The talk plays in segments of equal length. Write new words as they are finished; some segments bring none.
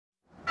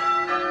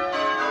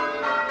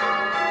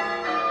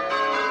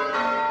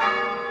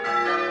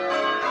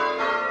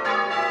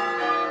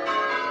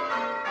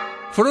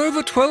For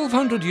over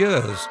 1,200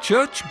 years,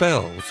 church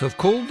bells have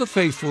called the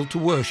faithful to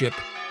worship,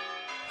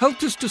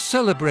 helped us to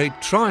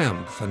celebrate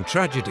triumph and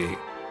tragedy.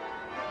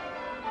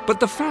 But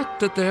the fact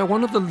that they are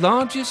one of the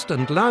largest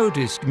and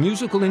loudest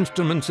musical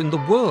instruments in the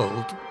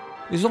world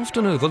is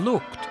often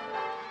overlooked.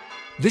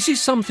 This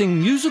is something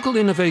musical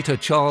innovator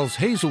Charles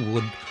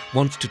Hazlewood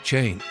wants to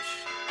change.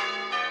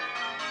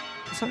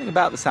 There's something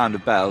about the sound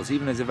of bells,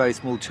 even as a very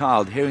small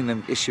child, hearing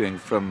them issuing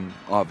from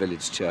our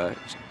village church.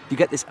 You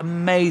get this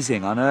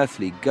amazing,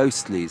 unearthly,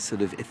 ghostly,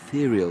 sort of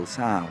ethereal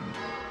sound.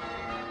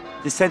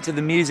 This sense of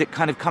the music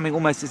kind of coming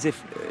almost as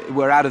if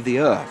we're out of the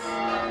earth.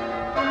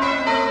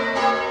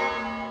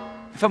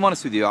 If I'm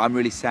honest with you, I'm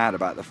really sad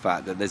about the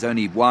fact that there's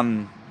only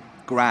one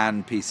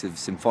grand piece of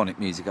symphonic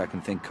music I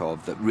can think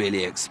of that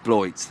really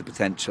exploits the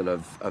potential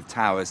of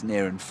towers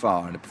near and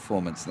far in a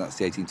performance, and that's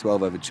the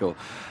 1812 overture.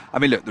 I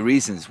mean, look, the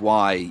reasons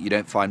why you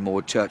don't find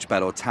more church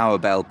bell or tower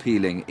bell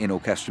pealing in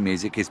orchestral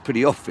music is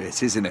pretty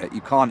obvious, isn't it?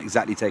 You can't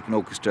exactly take an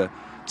orchestra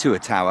to a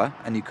tower,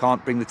 and you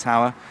can't bring the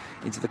tower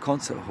into the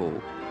concert hall.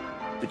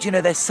 But you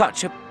know, there's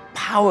such a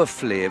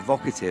powerfully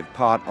evocative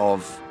part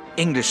of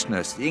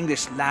Englishness, the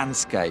English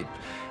landscape,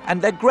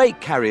 and they're great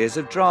carriers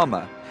of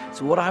drama.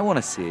 So what I want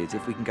to see is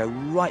if we can go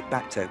right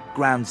back to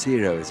ground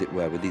zero, as it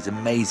were, with these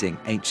amazing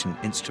ancient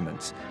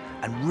instruments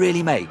and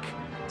really make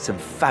some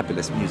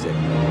fabulous music.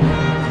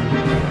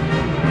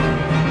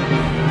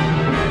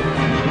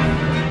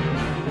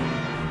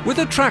 With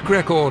a track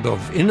record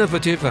of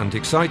innovative and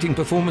exciting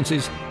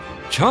performances,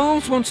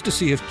 Charles wants to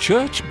see if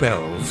church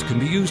bells can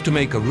be used to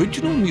make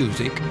original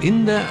music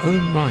in their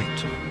own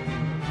right.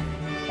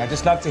 I'd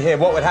just love to hear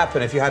what would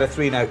happen if you had a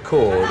three-note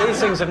chord.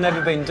 These things have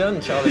never been done,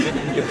 Charlie.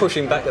 You're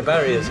pushing back the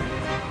barriers.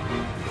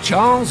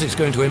 Charles is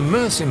going to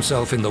immerse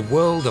himself in the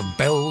world of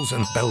bells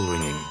and bell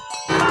ringing.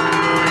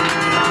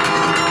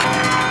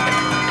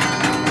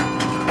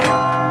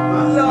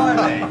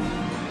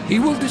 He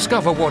will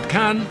discover what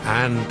can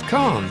and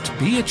can't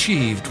be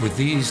achieved with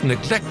these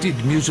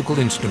neglected musical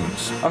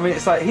instruments. I mean,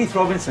 it's like Heath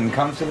Robinson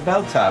comes to the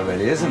bell tower,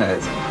 really, isn't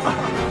it?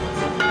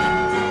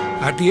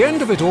 At the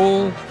end of it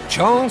all,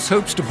 Charles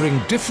hopes to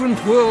bring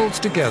different worlds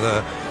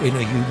together in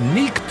a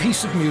unique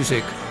piece of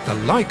music, the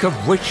like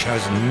of which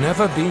has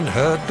never been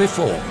heard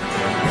before.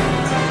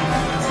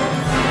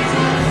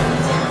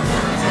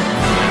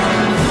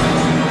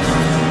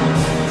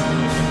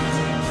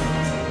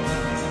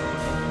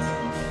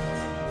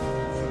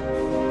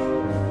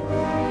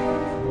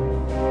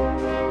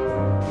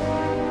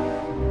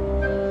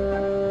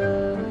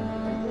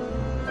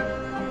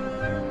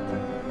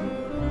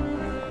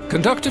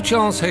 Conductor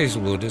Charles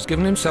Hazlewood has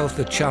given himself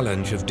the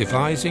challenge of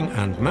devising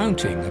and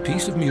mounting a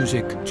piece of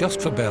music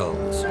just for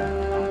bells.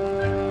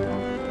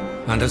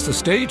 And as the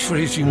stage for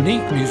his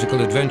unique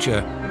musical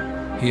adventure,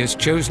 he has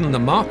chosen the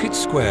Market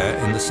Square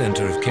in the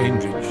centre of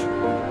Cambridge.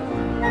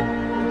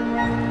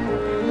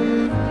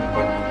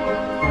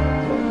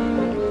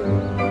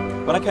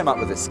 When I came up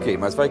with this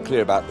scheme, I was very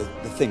clear about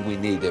the thing we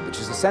needed, which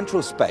is a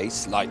central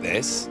space like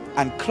this,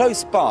 and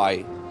close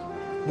by,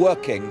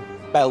 working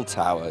bell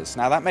towers.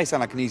 Now, that may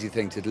sound like an easy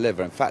thing to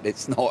deliver. In fact,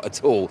 it's not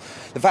at all.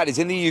 The fact is,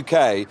 in the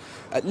UK,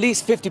 at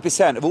least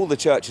 50% of all the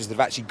churches that have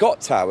actually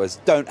got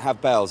towers don't have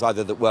bells,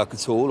 either that work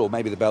at all or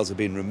maybe the bells have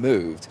been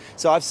removed.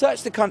 So I've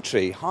searched the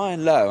country high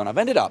and low, and I've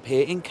ended up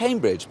here in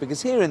Cambridge,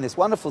 because here in this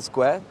wonderful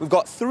square, we've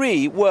got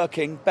 3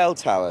 working bell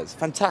towers.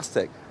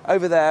 Fantastic.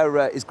 Over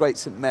there is Great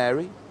St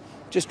Mary.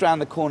 Just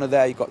round the corner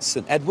there, you've got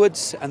St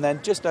Edward's, and then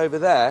just over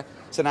there,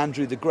 St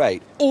Andrew the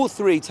Great. All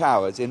 3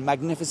 towers in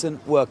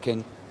magnificent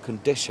working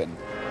condition.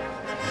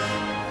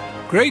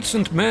 Great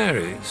St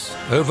Mary's,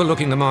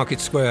 overlooking the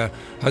Market Square,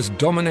 has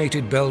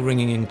dominated bell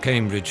ringing in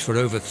Cambridge for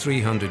over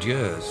 300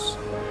 years.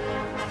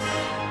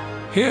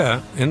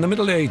 Here, in the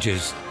Middle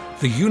Ages,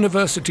 the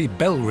university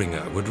bell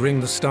ringer would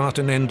ring the start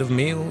and end of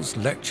meals,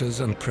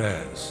 lectures and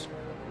prayers.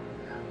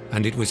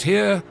 And it was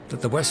here that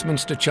the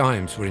Westminster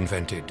chimes were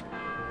invented.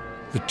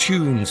 The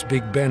tunes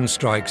Big Ben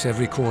strikes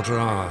every quarter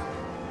hour.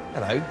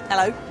 Hello.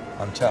 Hello.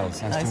 I'm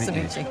Charles. Nice to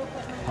meet you.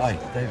 Hi,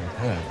 David.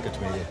 Hello. Good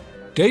to meet you.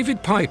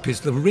 David Pipe is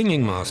the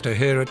ringing master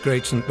here at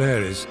Great St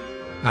Mary's,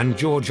 and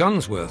George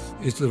Unsworth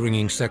is the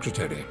ringing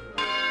secretary.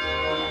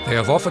 They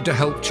have offered to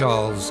help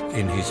Charles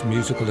in his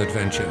musical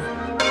adventure.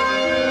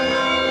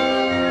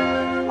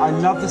 I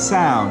love the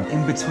sound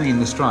in between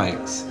the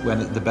strikes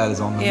when the bell is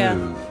on the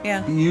move.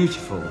 Yeah.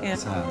 Beautiful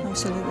Absolutely,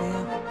 sound.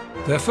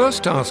 yeah. Their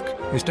first task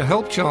is to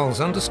help Charles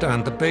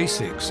understand the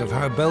basics of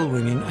how bell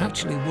ringing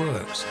actually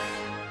works.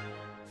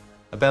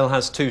 A bell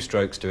has 2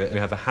 strokes to it. We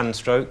have a hand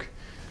stroke,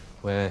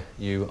 where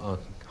you are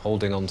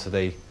holding onto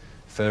the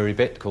furry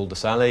bit called the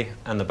sally,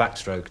 and the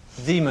backstroke.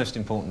 The most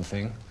important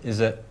thing is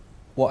that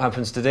what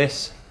happens to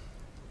this,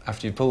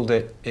 after you've pulled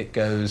it, it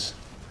goes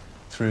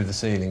through the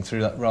ceiling, through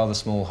that rather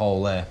small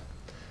hole there.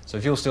 So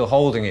if you're still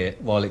holding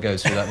it while it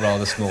goes through that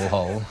rather small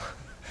hole...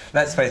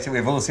 Let's face it,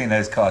 we've all seen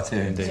those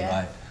cartoons,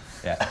 right?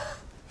 Yeah.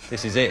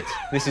 This is it.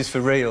 This is for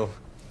real.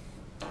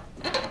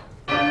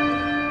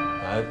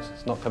 No,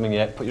 it's not coming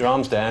yet. Put your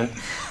arms down.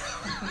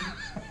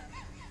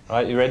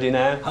 Right, you ready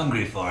now?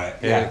 Hungry for it.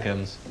 Here it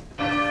comes.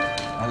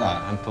 I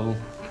that. And pull.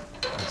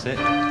 That's it.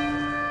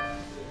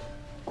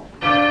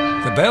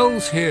 The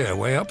bells here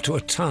weigh up to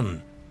a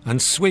ton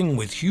and swing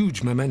with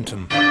huge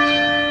momentum.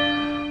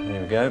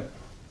 There we go.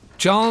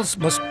 Charles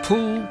must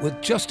pull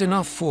with just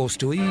enough force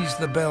to ease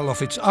the bell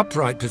off its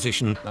upright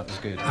position That was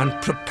good. and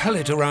propel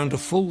it around a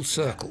full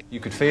circle.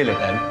 You could feel it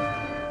then.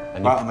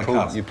 And Right on the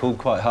cusp. you pulled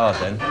quite hard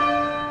then.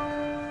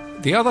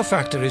 The other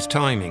factor is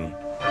timing.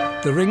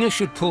 The ringer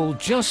should pull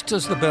just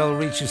as the bell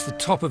reaches the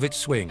top of its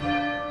swing.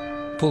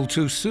 Pull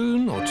too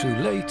soon or too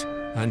late,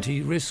 and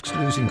he risks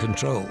losing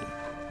control.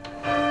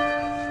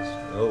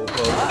 Oh,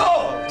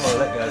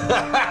 let go.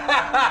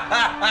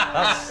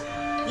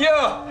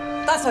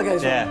 That's what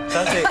goes wrong. Yeah,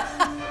 that's it.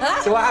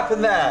 So what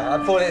happened there?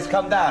 I thought it's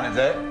come down, is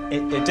it?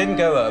 It didn't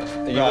go up.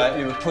 Right.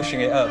 You were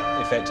pushing it up,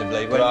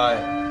 effectively.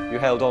 Right. You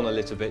held on a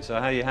little bit. So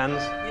how are your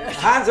hands?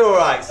 Hands are all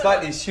right.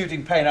 Slightly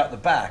shooting pain up the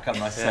back, I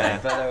must say. Yeah.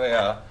 But there we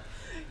are.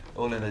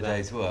 All in a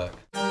day's work.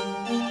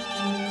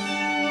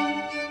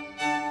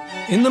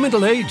 In the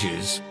Middle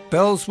Ages,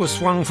 bells were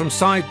swung from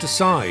side to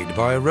side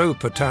by a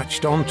rope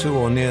attached onto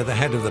or near the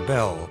head of the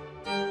bell.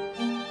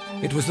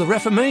 It was the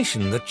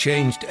Reformation that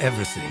changed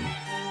everything.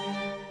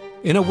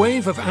 In a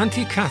wave of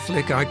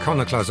anti-Catholic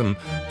iconoclasm,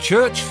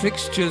 church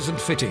fixtures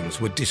and fittings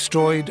were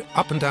destroyed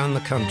up and down the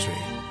country.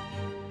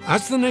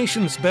 As the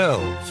nation's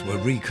bells were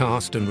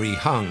recast and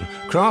rehung,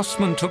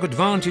 craftsmen took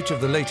advantage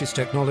of the latest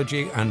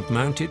technology and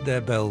mounted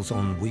their bells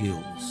on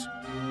wheels.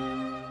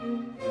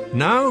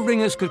 Now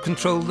ringers could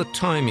control the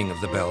timing of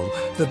the bell.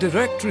 The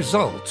direct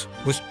result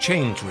was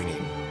change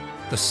ringing,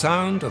 the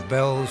sound of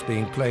bells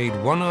being played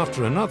one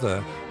after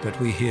another that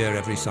we hear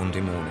every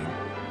Sunday morning.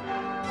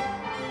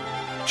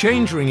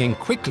 Change ringing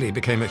quickly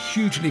became a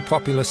hugely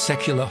popular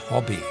secular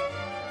hobby.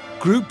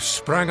 Groups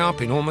sprang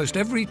up in almost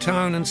every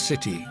town and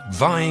city,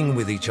 vying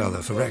with each other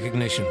for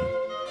recognition.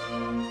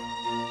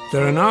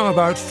 There are now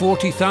about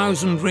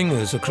 40,000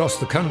 ringers across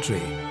the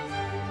country.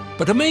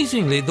 But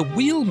amazingly, the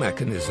wheel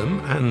mechanism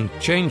and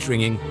change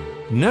ringing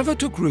never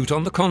took root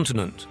on the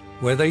continent,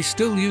 where they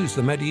still use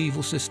the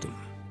medieval system.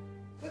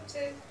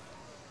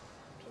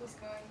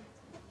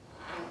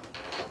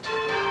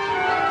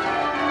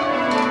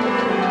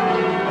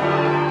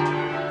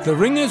 The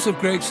Ringers of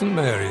Great St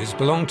Mary's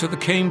belong to the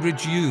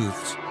Cambridge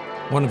Youths,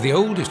 one of the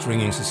oldest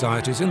ringing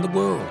societies in the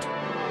world.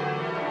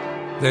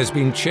 There's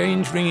been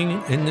change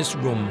ringing in this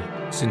room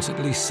since at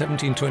least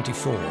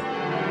 1724. So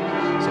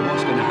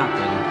what's going to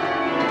happen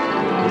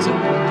is that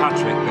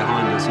Patrick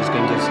behind us is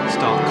going to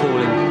start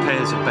calling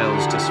pairs of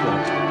bells to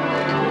swap.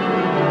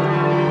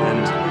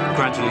 And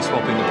gradually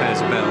swapping the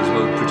pairs of bells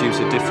will produce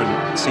a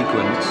different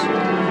sequence.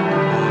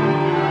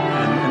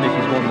 And this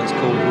is one that's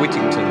called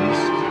Whittington's.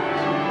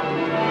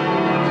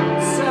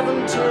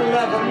 7 to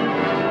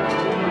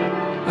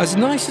 11. As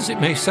nice as it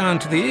may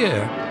sound to the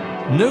ear,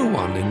 no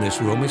one in this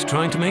room is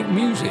trying to make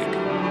music.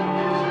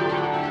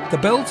 The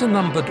bells are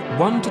numbered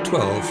 1 to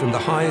 12 from the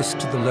highest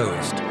to the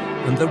lowest,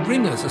 and the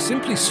ringers are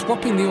simply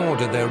swapping the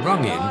order they're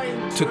rung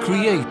in to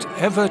create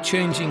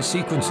ever-changing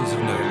sequences of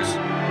notes. 8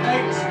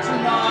 to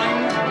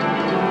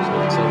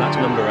 9. So that's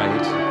number 8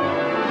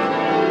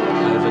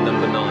 over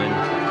number 9.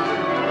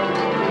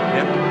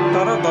 Yep.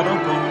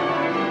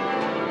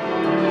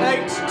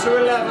 8 to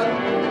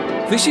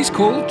 11. This is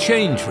called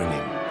change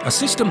ringing, a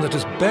system that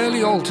has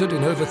barely altered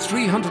in over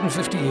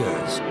 350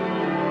 years.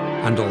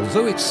 And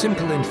although it's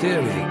simple in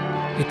theory,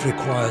 it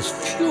requires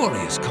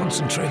furious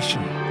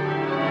concentration.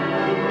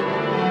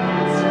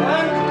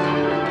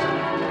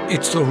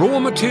 It's the raw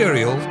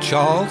material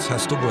Charles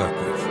has to work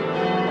with.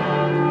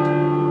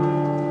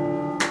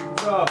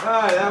 Oh,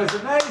 hi, that was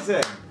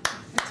amazing.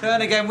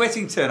 Turn again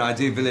Whittington, I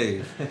do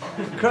believe.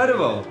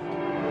 Incredible.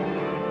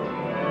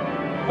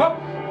 Whoop.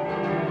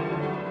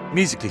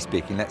 Musically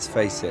speaking, let's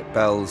face it,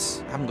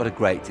 bells haven't got a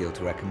great deal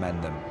to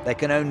recommend them. They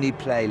can only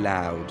play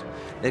loud.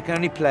 They can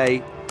only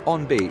play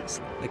on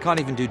beats. They can't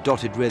even do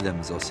dotted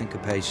rhythms or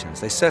syncopations.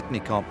 They certainly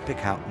can't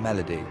pick out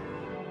melody.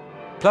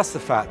 Plus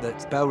the fact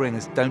that bell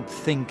ringers don't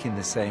think in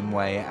the same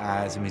way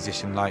as a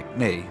musician like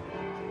me.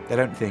 They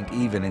don't think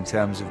even in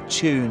terms of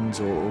tunes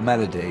or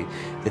melody.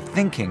 They're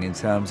thinking in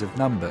terms of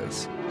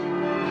numbers.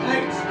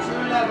 8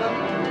 to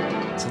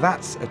 11. So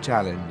that's a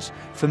challenge,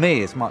 for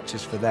me as much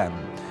as for them,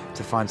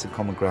 to find some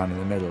common ground in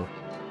the middle.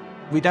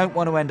 We don't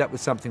want to end up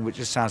with something which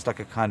just sounds like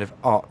a kind of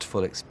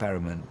artful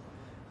experiment.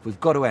 We've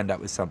got to end up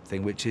with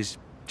something which is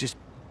just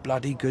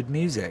bloody good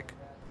music.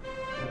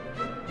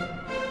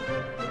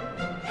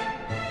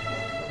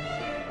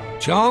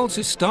 Charles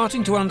is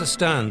starting to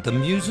understand the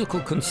musical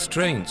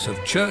constraints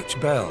of church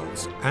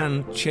bells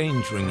and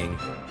change ringing,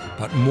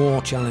 but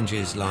more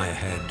challenges lie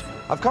ahead.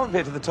 I've come up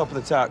here to the top of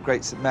the tower at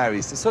Great St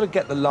Mary's to sort of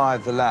get the lie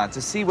of the land,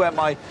 to see where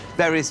my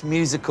various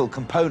musical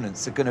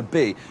components are going to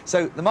be.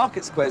 So the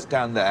market square's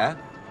down there.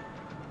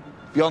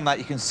 Beyond that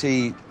you can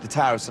see the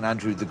Tower of St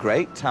Andrew the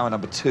Great, tower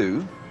number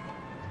 2.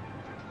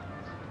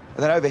 And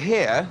then over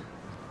here,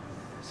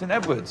 St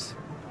Edward's.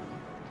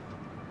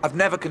 I've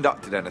never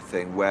conducted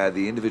anything where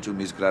the individual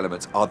musical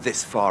elements are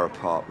this far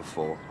apart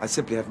before. I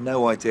simply have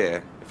no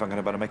idea if I'm going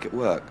to be able to make it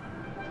work.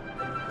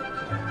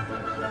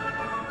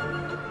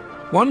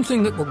 One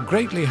thing that will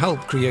greatly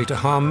help create a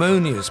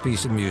harmonious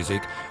piece of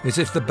music is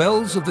if the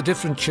bells of the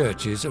different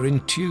churches are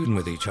in tune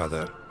with each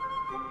other.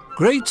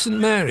 Great St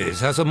Mary's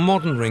has a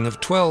modern ring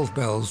of 12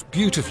 bells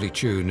beautifully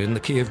tuned in the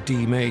key of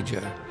D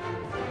major.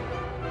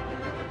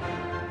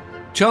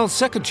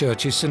 Charles' II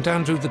church is St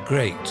Andrew the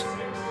Great.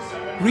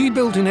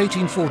 Rebuilt in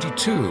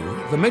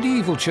 1842, the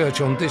medieval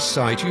church on this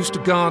site used to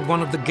guard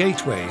one of the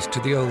gateways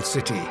to the old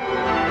city. 4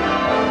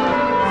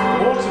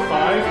 to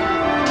 5.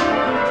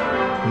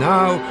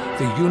 Now,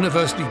 the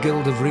University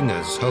Guild of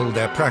Ringers hold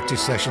their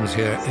practice sessions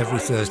here every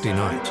Thursday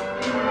night.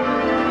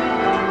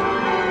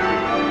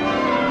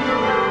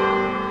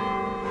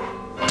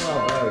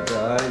 Bravo,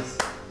 guys.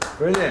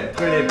 Brilliant,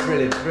 brilliant,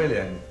 brilliant,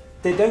 brilliant.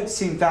 They don't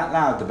seem that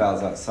loud, the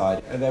bells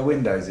outside. Are there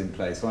windows in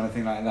place or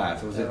anything like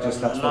that? Or was it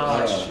just that's what they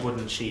large are?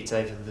 wooden sheets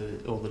over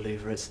all the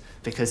louvres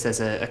because there's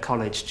a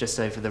college just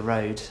over the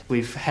road.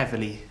 We've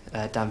heavily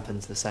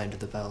dampened the sound of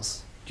the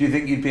bells. Do you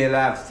think you'd be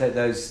allowed to take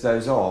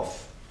those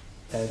off?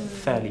 They're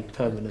fairly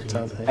permanent,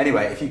 aren't they?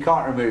 Anyway, if you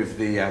can't remove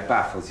the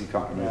baffles, you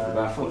can't remove the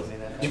baffles.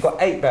 You've got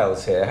 8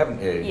 bells here,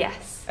 haven't you?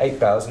 Yes. 8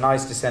 bells,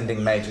 nice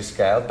descending major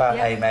scale, about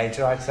Yep. A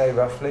major, I'd say,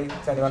 roughly.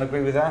 Does anyone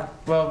agree with that?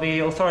 Well, the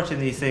authority in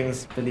these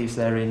things believes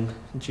they're in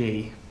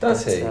G.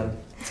 Does but,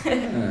 he?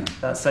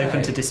 That's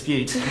open to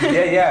dispute.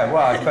 Yeah,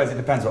 well, I suppose it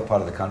depends what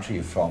part of the country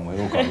you're from. We've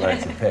all got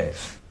relative pitch.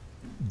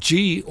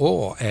 G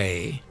or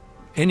A,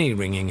 any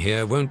ringing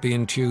here won't be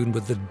in tune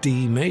with the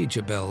D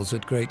major bells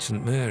at Great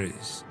St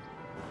Mary's.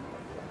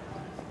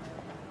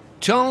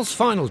 Charles'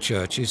 final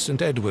church is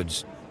St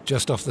Edward's,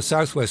 just off the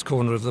southwest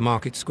corner of the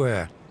market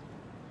square.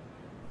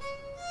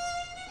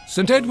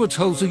 St Edward's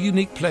holds a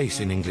unique place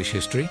in English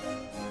history.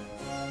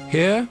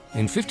 Here,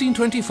 in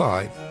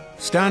 1525,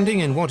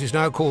 standing in what is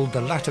now called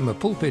the Latimer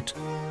pulpit,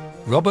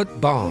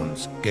 Robert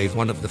Barnes gave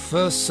one of the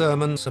first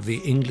sermons of the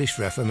English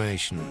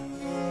Reformation.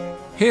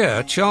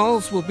 Here,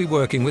 Charles will be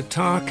working with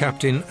Tower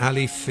Captain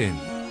Ali Finn.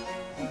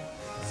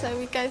 So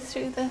we go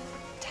through the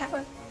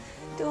tower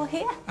door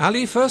here.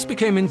 Ali first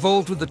became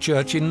involved with the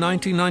church in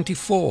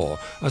 1994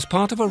 as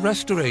part of a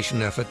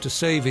restoration effort to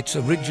save its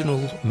original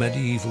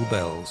medieval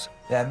bells.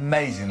 They're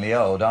amazingly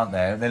old, aren't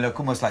they? They look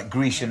almost like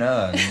Grecian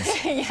urns.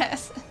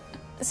 Yes.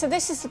 So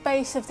this is the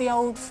base of the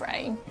old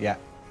frame, Yeah.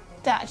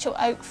 the actual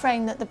oak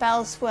frame that the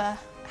bells were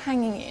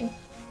hanging in,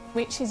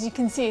 which, as you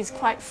can see, is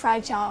quite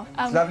fragile.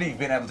 It's lovely you've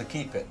been able to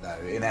keep it, though,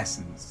 in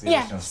essence, the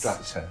Yes. original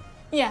structure.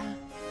 Yeah.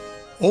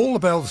 All the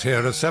bells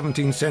here are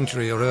 17th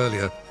century or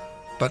earlier,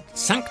 but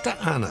Sancta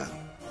Anna,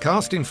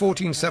 cast in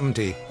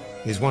 1470,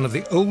 is one of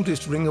the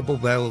oldest ringable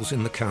bells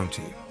in the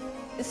county.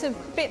 It's a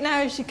bit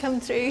narrow as you come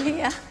through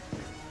here.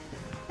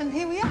 And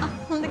here we are,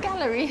 on the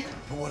gallery.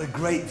 But what a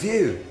great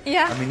view.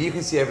 Yeah. I mean, you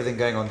can see everything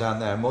going on down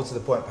there, and more to the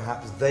point,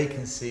 perhaps, they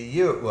can see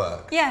you at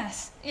work.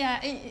 Yes, yeah.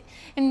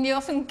 And you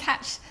often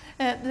catch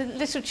the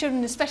little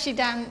children, especially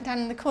down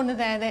in the corner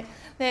there,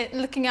 they're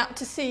looking up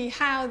to see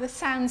how the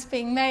sound's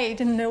being made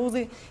and all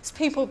these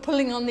people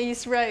pulling on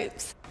these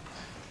ropes.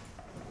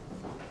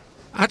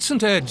 At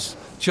St Ed's,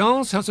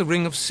 Charles has a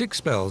ring of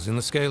 6 bells in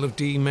the scale of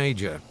D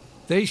major.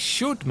 They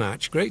should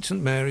match Great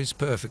St Mary's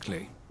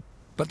perfectly.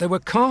 But they were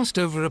cast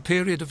over a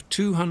period of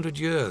 200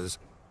 years,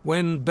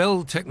 when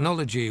bell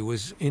technology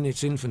was in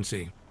its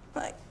infancy.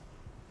 Right.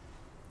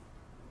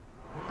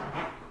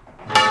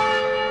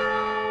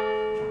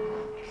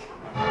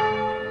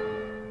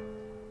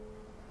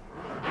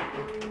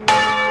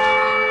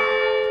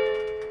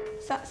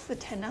 So that's the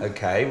tenor.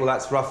 OK, well,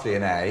 that's roughly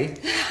an A.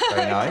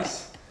 Very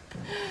nice.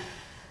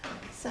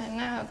 So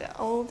now the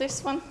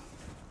oldest one.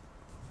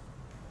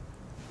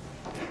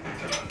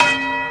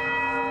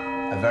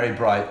 A very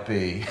bright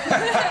B.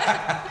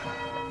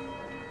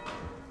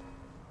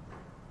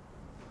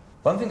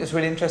 One thing that's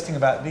really interesting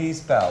about these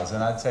bells,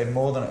 and I'd say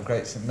more than at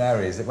Great St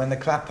Mary, is that when the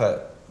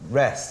clapper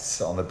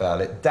rests on the bell,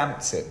 it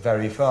damps it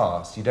very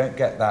fast. You don't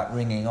get that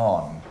ringing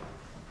on.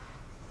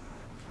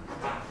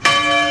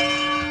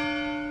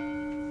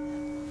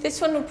 This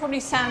one will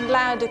probably sound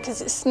louder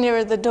because it's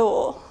nearer the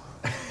door.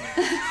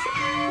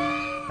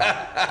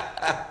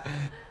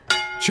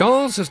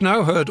 Charles has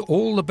now heard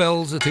all the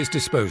bells at his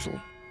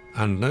disposal,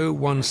 and no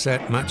one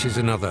set matches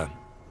another.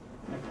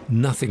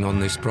 Nothing on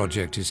this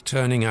project is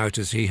turning out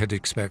as he had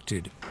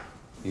expected.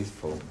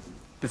 Useful.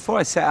 Before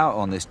I set out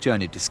on this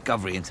journey of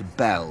discovery into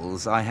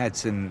bells, I had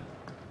some,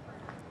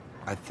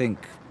 I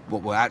think,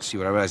 what I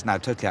realise now,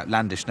 totally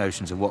outlandish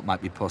notions of what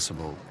might be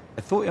possible.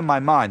 I thought in my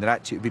mind that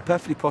actually it would be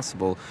perfectly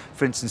possible,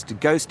 for instance, to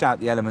ghost out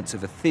the elements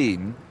of a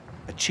theme,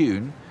 a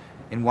tune,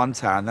 in one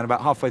tower, and then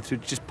about halfway through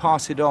just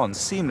pass it on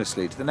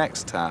seamlessly to the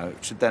next tower,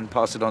 which should then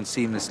pass it on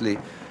seamlessly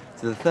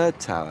to the third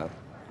tower.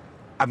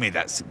 I mean,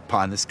 that's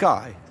pie in the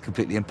sky,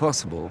 completely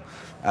impossible.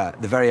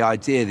 The very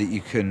idea that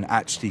you can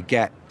actually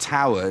get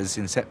towers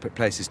in separate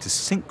places to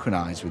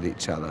synchronise with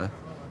each other,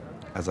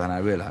 as I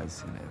now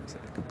realise, it's a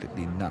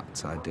completely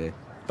nuts idea.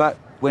 But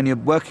when you're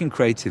working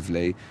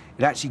creatively,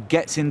 it actually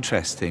gets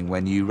interesting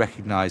when you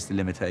recognise the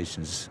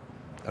limitations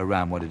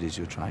around what it is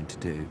you're trying to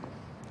do.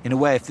 In a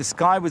way, if the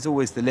sky was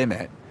always the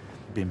limit,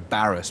 I'd be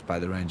embarrassed by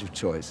the range of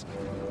choice.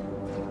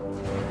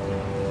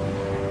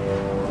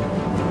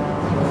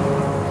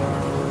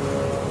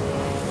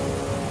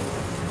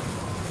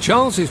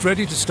 Charles is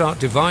ready to start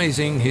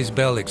devising his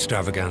bell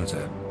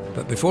extravaganza.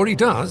 But before he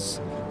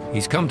does,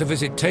 he's come to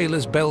visit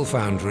Taylor's Bell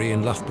Foundry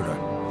in Loughborough.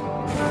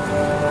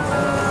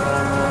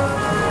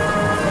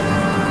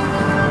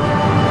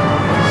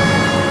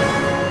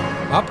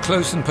 Up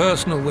close and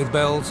personal with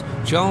bells,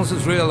 Charles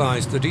has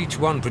realised that each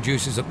one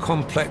produces a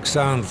complex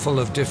sound full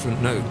of different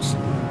notes.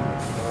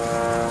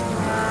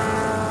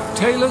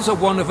 Taylor's are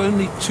one of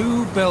only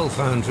 2 bell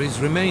foundries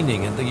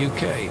remaining in the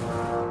UK,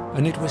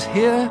 and it was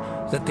here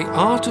that the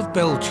art of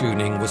bell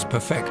tuning was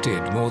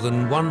perfected more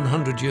than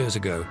 100 years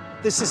ago.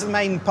 This is the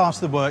main part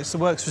of the works. The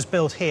works was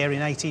built here in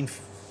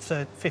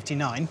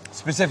 1859.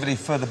 Specifically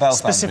for the bell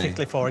foundry?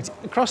 Specifically for it.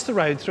 Across the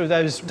road, through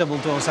those double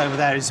doors over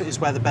there, is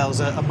where the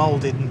bells are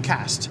moulded and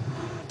cast.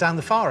 Down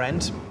the far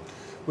end,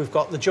 we've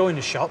got the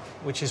joiner's shop,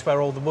 which is where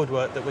all the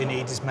woodwork that we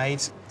need is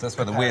made. That's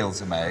where the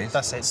wheels are made?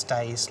 That's it,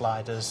 stays,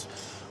 sliders,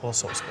 all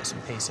sorts of bits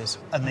and pieces.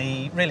 And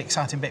the really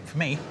exciting bit for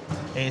me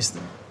is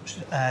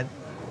the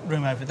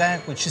room over there,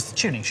 which is the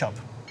tuning shop,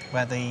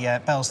 where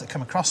the bells that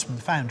come across from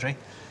the foundry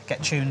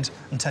get tuned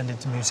and turned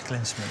into musical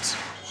instruments.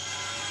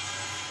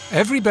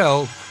 Every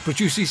bell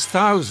produces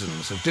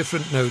thousands of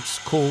different notes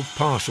called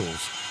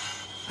partials.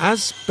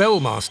 As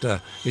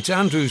bellmaster, it's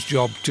Andrew's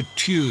job to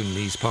tune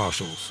these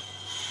partials.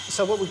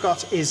 So what we've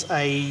got is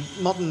a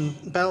modern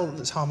bell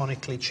that's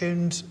harmonically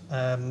tuned.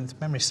 If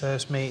memory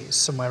serves me, it's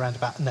somewhere around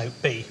about note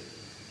B.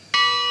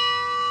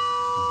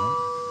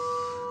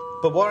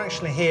 But what we're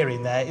actually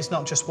hearing there is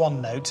not just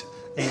one note.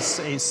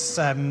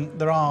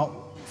 There are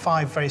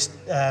 5 very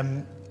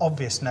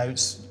obvious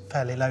notes,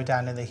 fairly low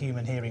down in the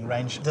human hearing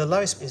range. The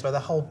lowest is where the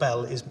whole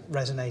bell is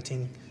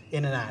resonating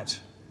in and out,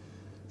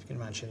 if you can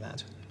imagine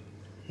that.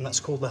 And that's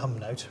called the hum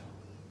note.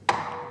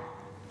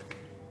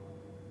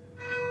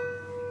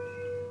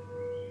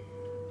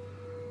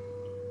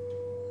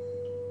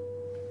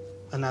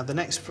 And now the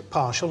next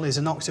partial is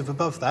an octave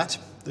above that.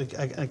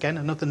 Again,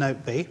 another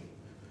note B.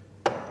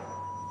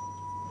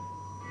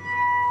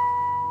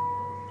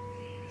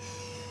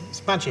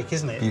 It's magic,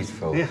 isn't it?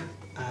 Beautiful. Yeah.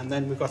 And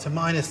then we've got a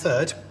minor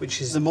third,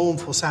 which is the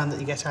mournful sound that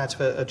you get out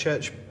of a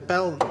church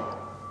bell.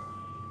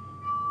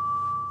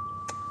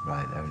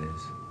 Right, there it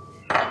is.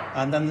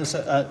 And then there's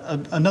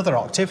another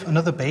octave,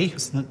 another B,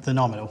 it's the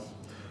nominal.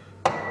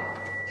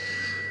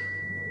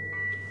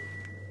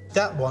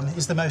 That one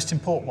is the most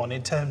important one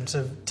in terms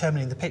of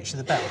determining the pitch of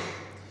the bell.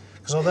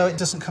 Because although it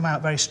doesn't come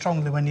out very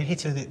strongly when you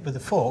hit it with a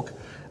fork,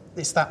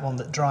 it's that one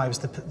that drives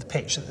the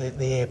pitch that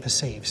the ear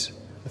perceives.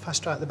 If I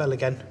strike the bell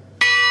again,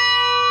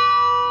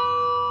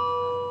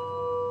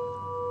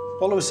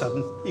 all of a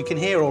sudden, you can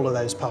hear all of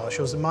those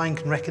partials. The mind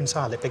can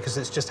reconcile it because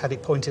it's just had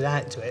it pointed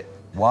out to it.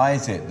 Why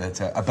is it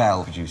that a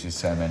bell produces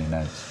so many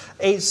notes?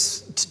 It's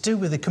to do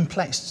with the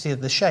complexity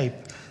of the shape.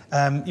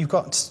 You've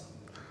got,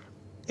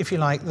 if you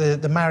like,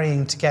 the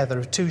marrying together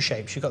of 2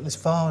 shapes. You've got this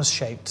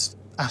vase-shaped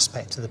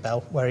aspect to the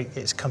bell where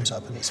it comes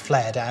up and it's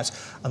flared out,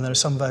 and there are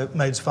some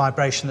modes of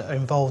vibration that are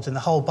involved in the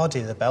whole body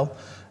of the bell,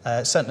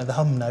 certainly the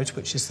hum note,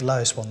 which is the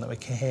lowest one that we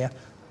can hear.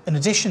 In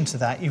addition to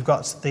that, you've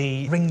got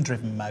the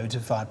ring-driven mode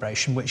of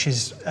vibration, which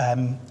is,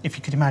 if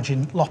you could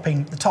imagine,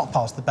 lopping the top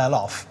part of the bell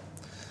off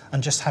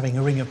and just having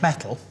a ring of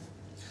metal,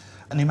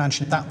 and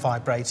imagine that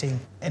vibrating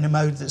in a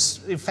mode that's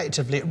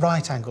effectively at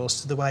right angles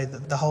to the way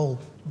that the whole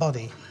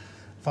body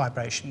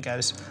vibration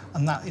goes,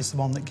 and that is the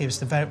one that gives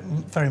the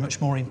very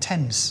much more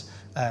intense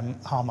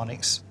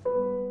harmonics.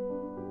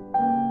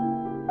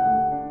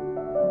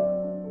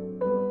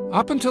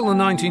 Up until the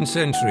 19th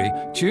century,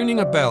 tuning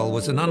a bell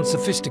was an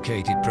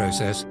unsophisticated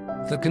process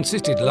that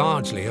consisted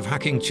largely of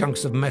hacking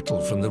chunks of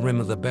metal from the rim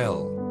of the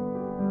bell.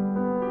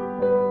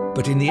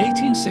 But in the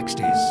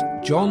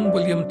 1860s, John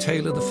William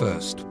Taylor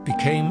I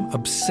became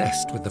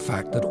obsessed with the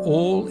fact that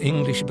all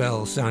English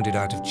bells sounded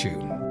out of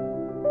tune.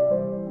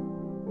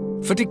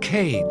 For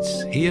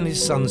decades, he and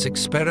his sons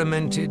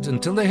experimented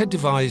until they had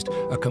devised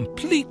a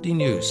completely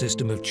new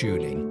system of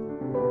tuning.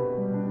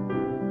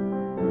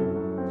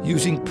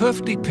 Using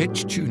perfectly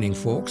pitched tuning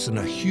forks and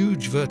a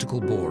huge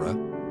vertical borer,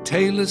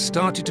 Taylors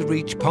started to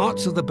reach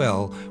parts of the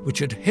bell which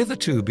had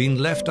hitherto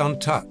been left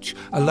untouched,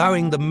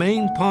 allowing the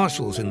main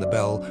partials in the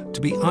bell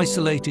to be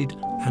isolated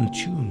and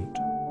tuned.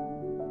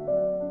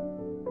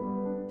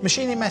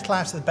 Machining metal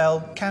out of the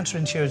bell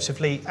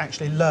counterintuitively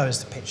actually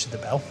lowers the pitch of the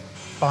bell.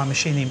 By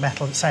machining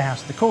metal, say,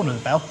 out of the corner of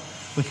the bell,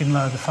 we can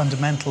lower the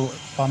fundamental.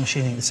 By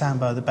machining the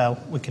sound bow of the bell,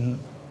 we can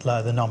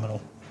lower the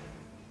nominal.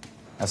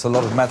 That's a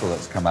lot of metal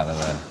that's come out of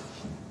there.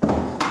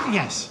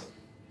 Yes.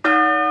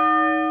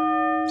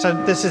 So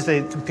this is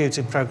the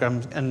computer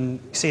program, and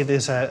you see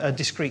there's a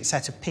discrete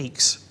set of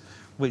peaks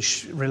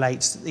which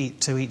relates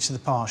to each of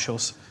the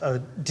partials. A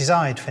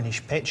desired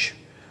finish pitch,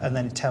 and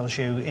then it tells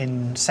you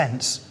in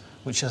cents,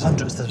 which is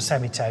hundredths of a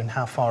semitone,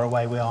 how far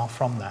away we are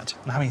from that.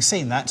 And having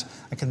seen that,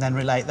 I can then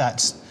relate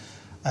that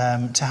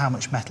to how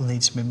much metal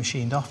needs to be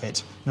machined off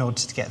it in order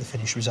to get the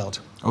finished result.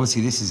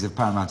 Obviously, this is of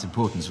paramount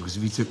importance, because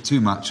if you took too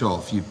much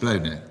off, you've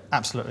blown it.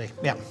 Absolutely,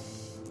 yeah.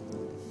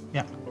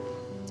 Yeah.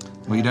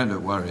 Well, you don't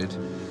look worried.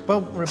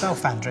 Well, we're a bell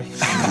foundry.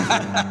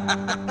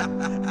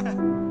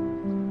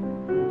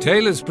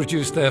 Taylors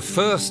produced their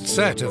first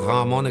set of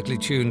harmonically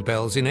tuned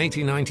bells in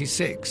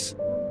 1896.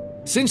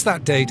 Since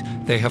that date,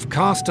 they have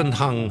cast and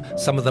hung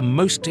some of the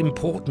most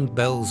important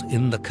bells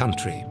in the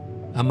country.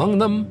 Among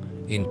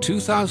them, in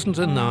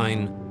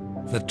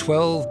 2009, the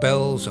 12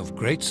 bells of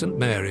Great St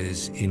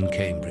Mary's in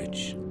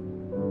Cambridge.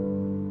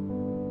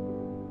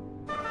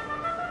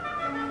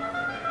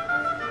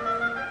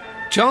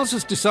 Charles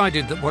has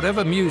decided that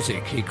whatever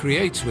music he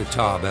creates with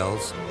tower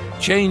bells,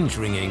 change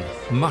ringing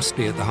must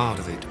be at the heart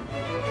of it.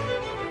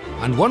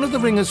 And one of the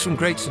ringers from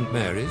Great St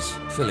Mary's,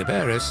 Philip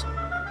Ayres,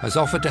 has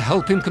offered to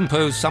help him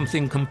compose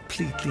something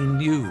completely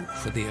new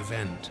for the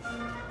event.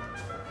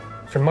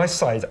 From my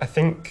side, I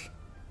think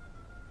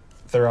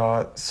there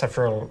are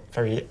several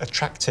very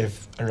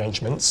attractive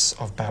arrangements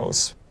of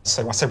bells.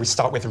 So I say we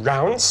start with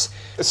rounds,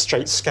 a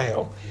straight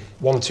scale,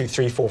 1, 2,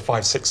 3, 4,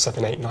 5, 6,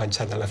 7, 8, 9,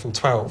 10, 11,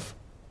 12.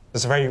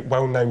 There's a very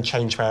well-known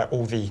change where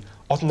all the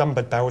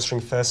odd-numbered bells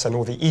ring first and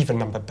all the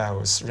even-numbered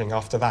bells ring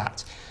after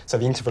that. So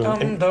the interval...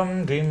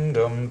 Dum, dim,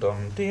 dum,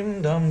 dum,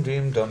 dim, dum,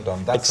 dim, dum,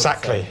 dum.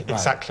 Exactly, Right.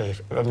 exactly.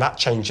 And that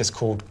change is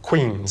called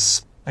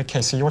queens.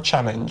 OK, so your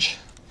challenge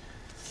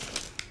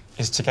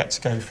is to get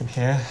to go from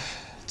here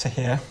to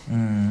here,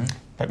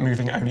 but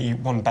moving only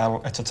one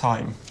bell at a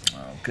time. Oh,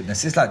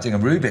 goodness, it's like doing a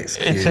Rubik's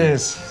Cube. It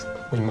is.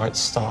 We might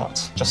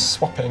start just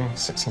swapping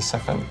 6 and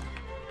 7.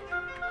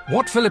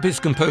 What Philip is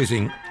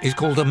composing is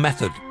called a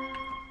method,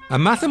 a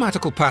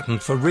mathematical pattern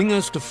for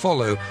ringers to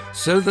follow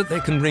so that they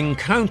can ring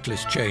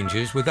countless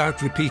changes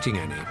without repeating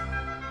any.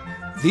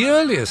 The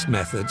earliest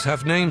methods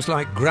have names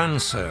like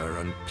Grand Sir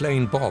and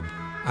Plain Bob,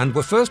 and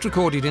were first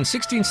recorded in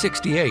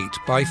 1668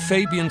 by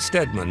Fabian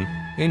Stedman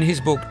in his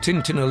book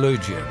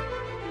Tintinologia.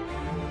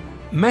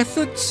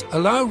 Methods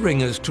allow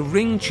ringers to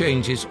ring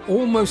changes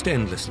almost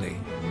endlessly,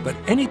 but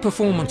any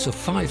performance of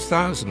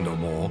 5,000 or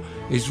more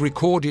is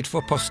recorded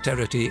for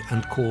posterity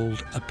and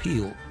called a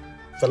peal.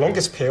 The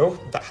longest peal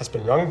that has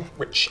been rung,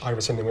 which I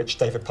was in which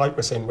David Pipe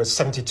was in, was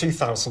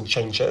 72,000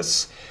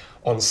 changes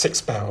on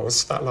 6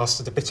 bells. That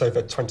lasted a bit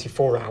over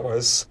 24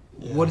 hours.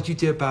 What did you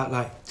do about,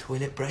 like,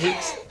 toilet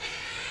breaks?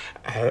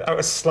 That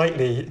was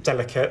slightly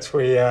delicate.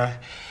 We,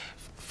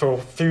 for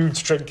food,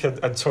 drink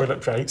and toilet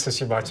breaks, as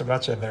you might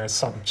imagine, there are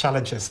some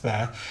challenges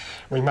there.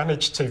 We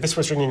managed to, this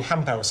was ringing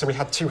handbells, so we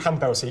had 2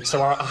 handbells each,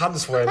 so our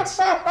hands weren't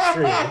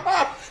free.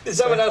 Did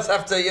someone else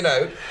have to, you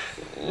know?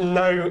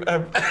 No,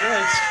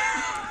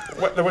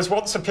 there was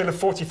once a peal of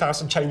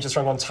 40,000 changes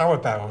rung on tower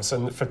bells,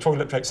 and for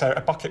toilet breaks,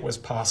 a bucket was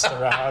passed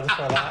around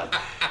for that.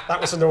 That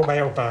was an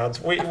all-male band.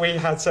 We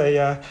had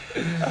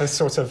a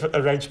sort of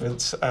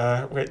arrangement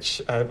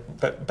which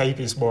that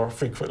babies more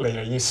frequently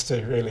are used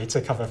to, really, to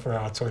cover for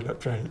our toilet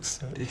breaks.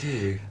 Did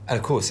you? And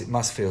of course, it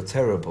must feel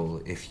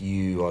terrible if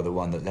you are the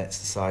one that lets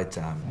the side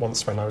down.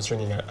 Once when I was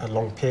ringing a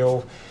long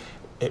peal,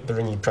 the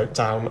ringing broke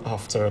down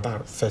after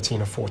about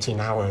 13 or 14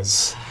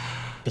 hours.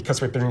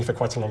 Because we'd been ringing for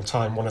quite a long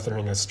time, one of the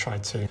ringers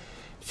tried to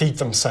feed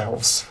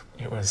themselves.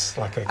 It was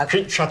like a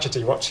Greek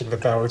tragedy watching the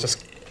bell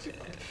just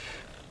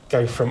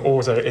go from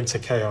order into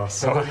chaos.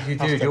 So what did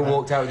you do? You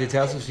walked out with your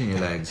tails between your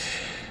legs?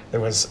 There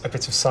was a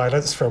bit of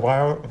silence for a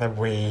while, then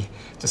we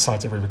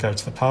decided we would go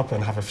to the pub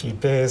and have a few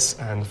beers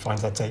and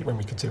find a date when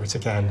we could do it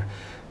again.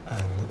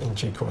 And in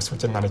due course, we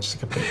did manage to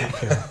complete that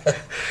peal.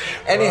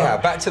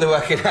 Anyhow, back to the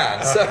work in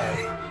hand. So.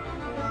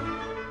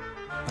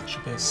 That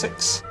should be a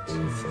 6.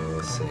 2,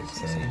 4,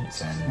 6, 8,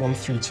 10. 1,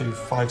 3, 2,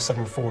 5,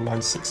 7, 4,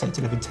 9, 6, 8,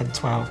 11, 10,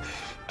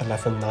 12,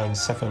 11, 9,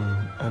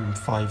 7,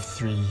 5,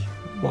 3,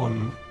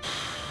 1.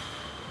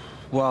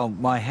 Well,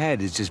 my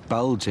head is just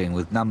bulging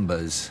with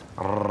numbers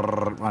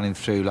running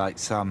through like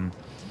some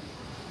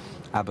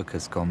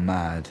abacus gone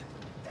mad.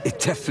 It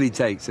definitely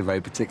takes a very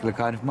particular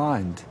kind of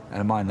mind,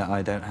 and a mind that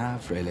I don't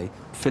have, really.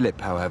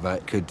 Philip, however,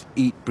 could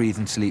eat, breathe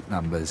and sleep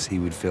numbers. He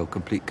would feel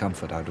complete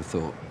comfort, I would have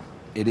thought.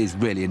 It is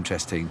really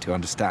interesting to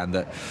understand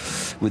that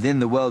within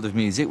the world of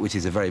music, which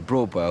is a very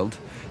broad world,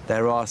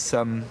 there are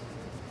some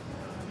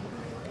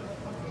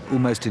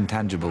almost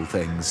intangible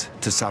things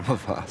to some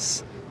of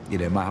us. You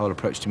know, my whole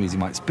approach to music,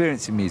 my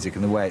experience in music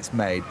and the way it's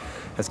made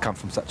has come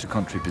from such a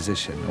contrary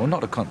position. Or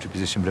not a contrary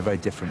position, but a very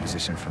different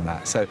position from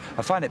that. So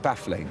I find it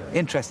baffling.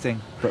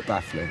 Interesting, but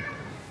baffling.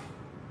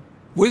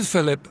 With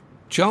Philip,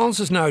 Charles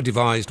has now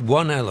devised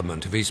one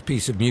element of his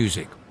piece of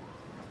music.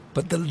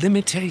 But the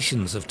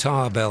limitations of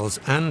tower bells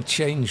and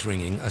change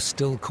ringing are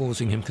still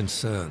causing him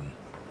concern.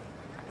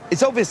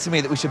 It's obvious to me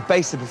that we should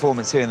base the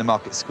performance here in the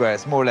Market Square.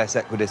 It's more or less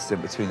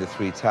equidistant between the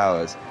 3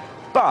 towers.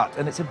 But,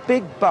 and it's a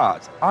big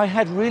but, I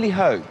had really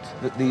hoped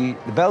that the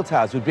bell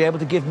towers would be able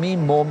to give me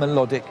more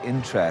melodic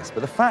interest.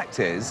 But the fact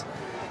is,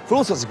 for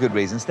all sorts of good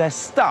reasons, they're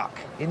stuck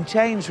in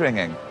change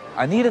ringing.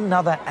 I need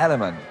another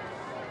element.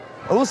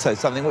 Also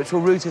something which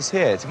will root us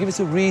here, to give us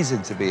a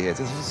reason to be here,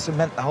 to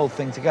cement the whole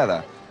thing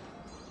together.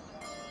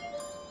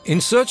 In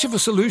search of a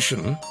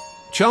solution,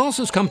 Charles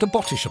has come to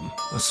Bottisham,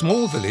 a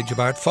small village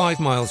about 5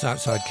 miles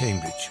outside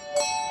Cambridge.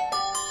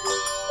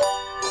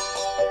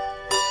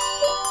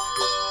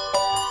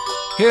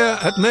 Here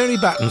at Mary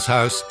Batten's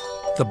house,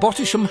 the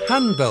Bottisham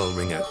handbell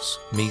ringers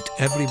meet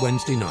every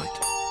Wednesday night.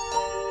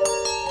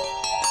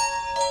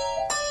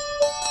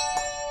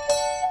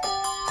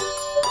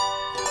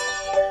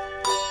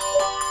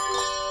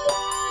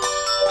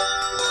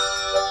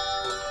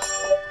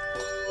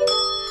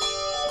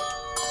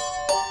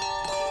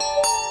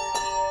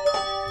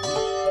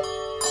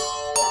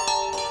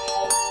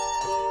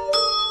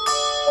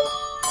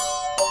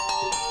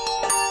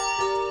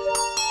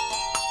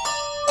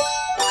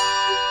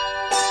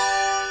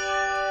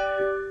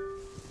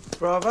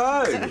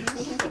 Bravo!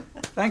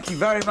 Thank you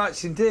very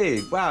much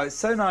indeed. Wow, it's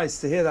so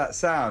nice to hear that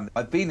sound.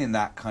 I've been in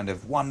that kind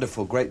of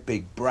wonderful, great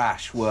big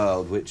brash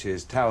world which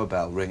is tower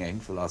bell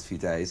ringing for the last few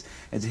days,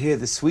 and to hear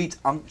the sweet,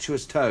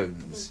 unctuous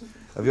tones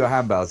of your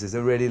handbells is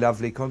a really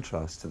lovely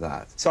contrast to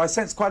that. So I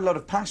sense quite a lot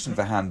of passion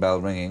for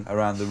handbell ringing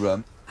around the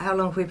room. How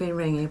long have we been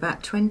ringing?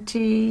 About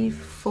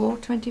 24,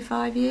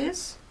 25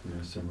 years?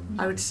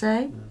 I would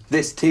say.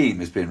 This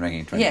team has been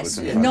ringing 24 Yes,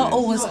 25 not years.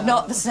 always,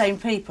 not the same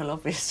people,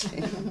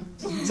 obviously.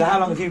 So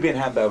how long have you been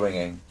handbell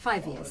ringing?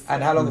 5 years.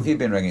 And how long have you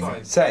been ringing?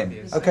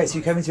 Same. Okay, so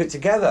you came into it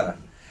together.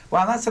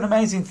 Wow, that's an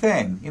amazing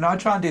thing. You know, I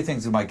try and do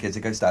things with my kids.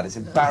 It goes, Dad, it's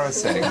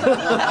embarrassing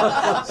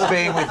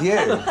being with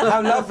you.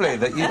 How lovely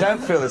that you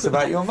don't feel this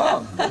about your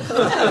mum.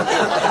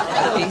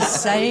 He's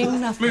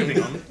saying nothing.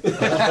 Moving on.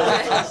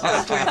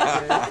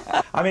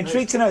 I'm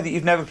intrigued to know that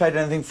you've never played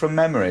anything from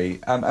memory,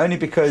 only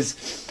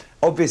because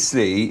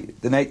obviously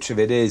the nature of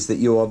it is that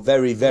you are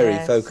very, very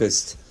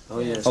focused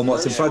on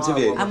what's in front of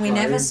you. And we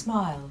never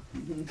smile.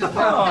 No,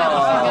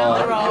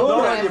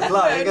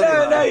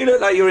 you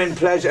look like you're in a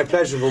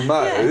pleasurable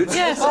mode.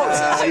 Yes.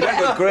 You don't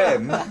look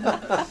grim.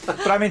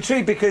 But I'm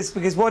intrigued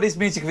because what is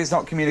music if it's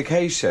not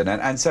communication?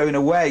 And so in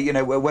a way, you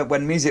know,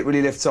 when music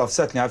really lifts off,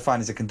 certainly I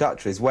find as a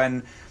conductor, is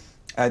when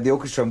the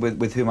orchestra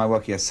with whom I'm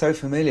working are so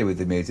familiar with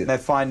the music, they're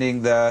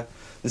finding the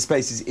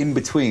spaces in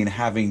between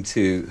having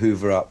to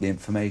hoover up the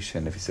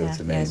information, if you see what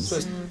I mean. Yes.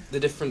 So the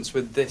difference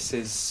with this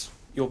is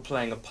you're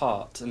playing a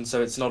part, and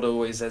so it's not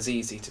always as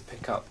easy to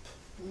pick up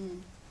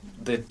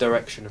the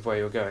direction of where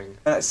you're going.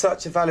 And that's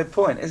such a valid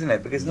point, isn't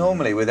it? Because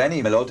normally with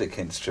any melodic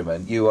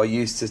instrument, you are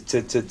used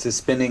to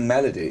spinning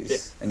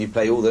melodies, and you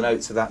play all the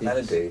notes of that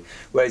melody,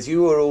 whereas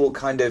you are all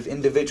kind of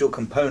individual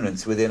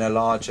components within a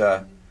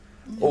larger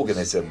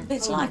organism.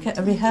 It's like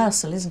a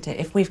rehearsal, isn't it?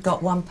 If we've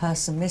got one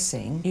person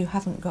missing, you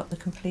haven't got the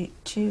complete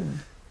tune.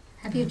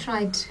 Have you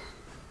tried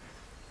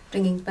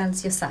ringing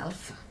bells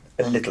yourself?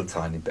 A little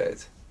tiny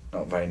bit,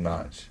 not very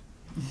much.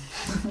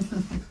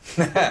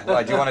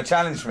 Why, do you want to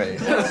challenge me?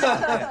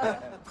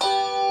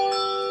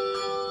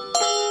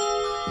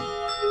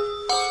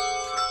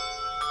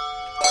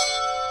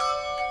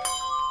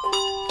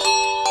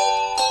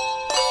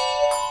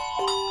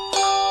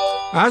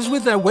 As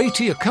with their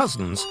weightier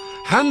cousins,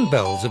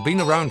 handbells have been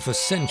around for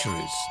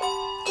centuries.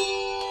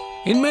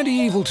 In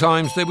medieval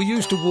times, they were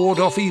used to ward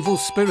off evil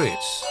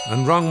spirits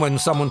and rung when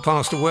someone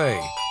passed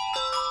away.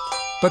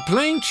 But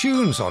playing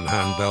tunes on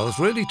handbells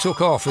really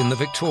took off in the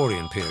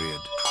Victorian period.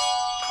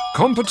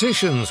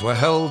 Competitions were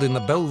held in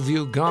the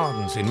Bellevue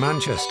Gardens in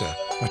Manchester,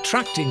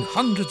 attracting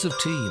hundreds of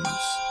teams.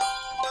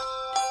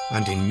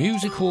 And in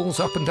music halls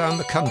up and down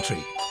the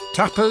country,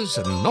 tappers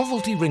and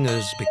novelty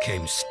ringers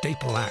became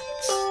staple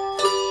acts.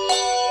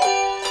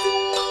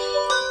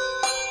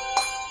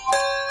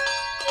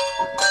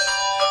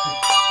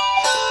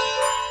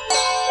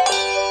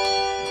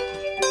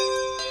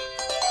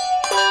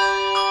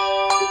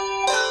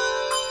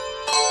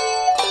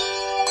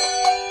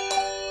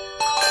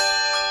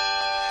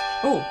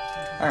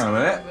 Hang on a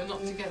minute. We're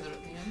not together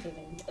at the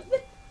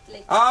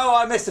end. Oh,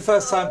 I missed the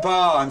first time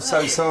bar. I'm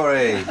so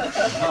sorry.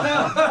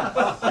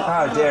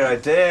 Oh dear, oh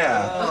dear.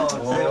 I'm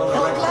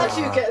glad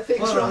you get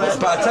things right.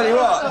 But I tell you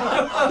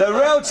what, the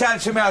real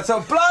challenge for me, I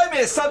thought, blimey,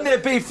 it's suddenly a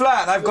B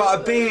flat, and I've got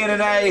a B and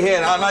an A here,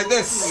 and I'm like,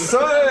 this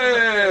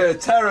so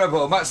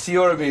terrible. Much to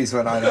your amuse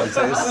when I notice.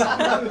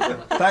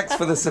 Thanks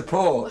for the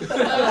support.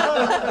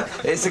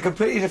 It's a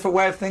completely different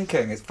way of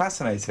thinking. It's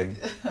fascinating.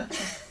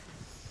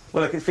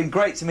 Well, look, it's been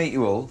great to meet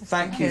you all.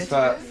 Thank you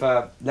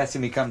for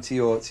letting me come to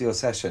your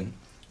session,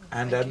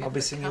 and I'll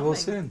be seeing you all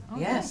soon.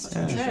 Yes,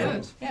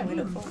 Yeah. Yeah, we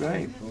look forward to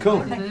it. Great,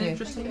 cool. Thank you.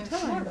 Interesting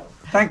time.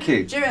 Thank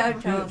you. Cheerio,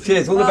 Charles.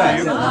 Cheers. All the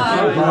best.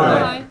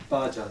 Bye.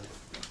 Bye, John.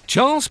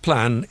 Charles'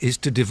 plan is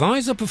to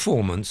devise a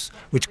performance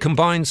which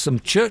combines some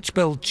church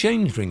bell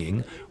change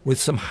ringing with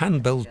some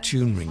handbell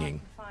tune ringing.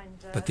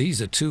 But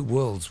these are two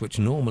worlds which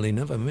normally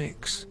never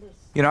mix.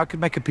 You know, I could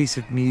make a piece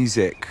of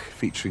music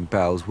featuring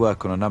bells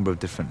work on a number of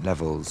different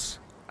levels.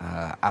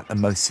 At the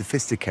most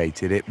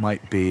sophisticated, it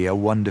might be a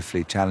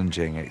wonderfully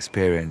challenging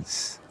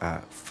experience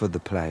for the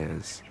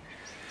players.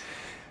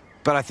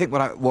 But I think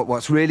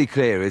what's really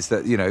clear is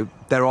that, you know,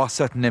 there are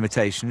certain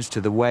limitations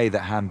to the way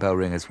that handbell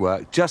ringers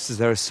work, just as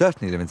there are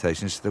certainly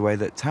limitations to the way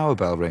that tower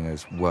bell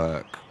ringers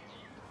work.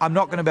 I'm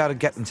not going to be able to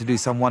get them to do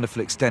some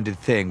wonderful extended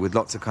thing with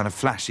lots of kind of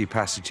flashy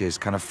passages,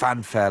 kind of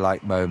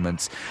fanfare-like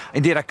moments.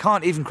 Indeed, I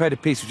can't even create a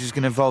piece which is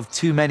going to involve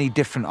too many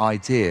different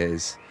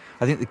ideas.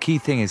 I think the key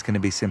thing is going to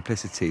be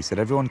simplicity, so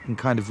that everyone can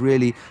kind of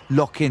really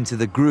lock into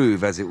the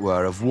groove, as it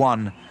were, of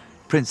one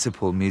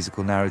principal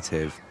musical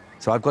narrative.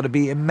 So I've got to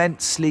be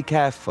immensely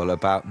careful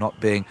about not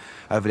being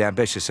overly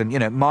ambitious. And, you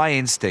know, my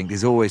instinct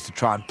is always to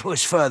try and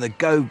push further,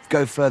 go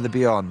further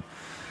beyond.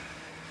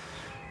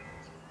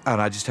 And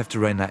I just have to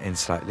rein that in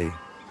slightly.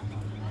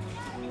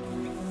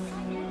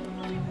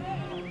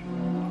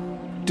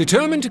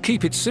 Determined to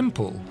keep it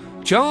simple,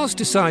 Charles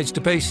decides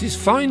to base his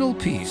final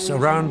piece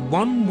around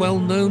one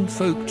well-known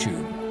folk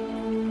tune.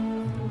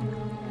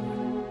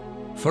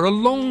 For a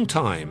long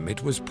time,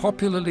 it was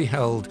popularly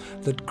held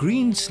that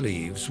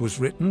Greensleeves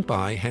was written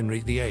by Henry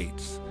VIII,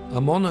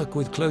 a monarch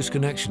with close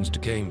connections to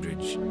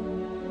Cambridge.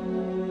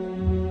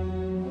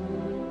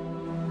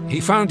 He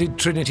founded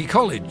Trinity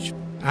College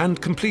and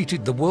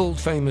completed the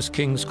world-famous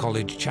King's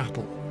College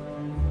Chapel.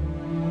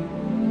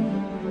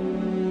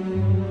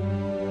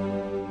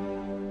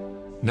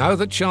 Now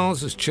that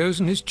Charles has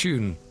chosen his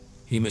tune,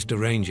 he must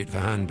arrange it for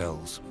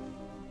handbells.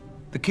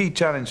 The key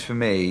challenge for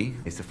me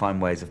is to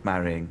find ways of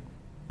marrying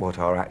what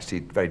are actually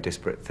very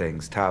disparate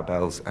things, tower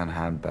bells and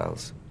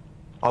handbells.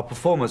 Our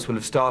performance will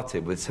have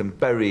started with some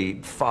very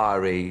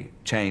fiery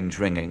change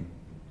ringing.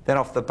 Then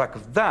off the back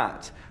of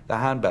that, the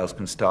handbells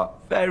can start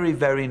very,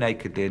 very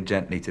nakedly and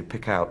gently to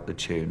pick out the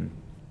tune.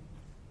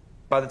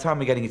 By the time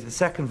we're getting into the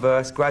second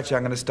verse, gradually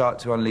I'm going to start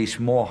to unleash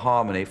more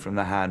harmony from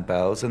the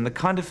handbells, and the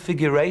kind of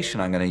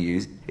figuration I'm going to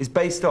use is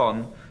based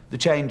on the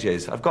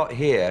changes. I've got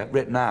here,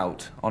 written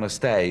out on a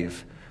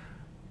stave,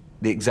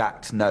 the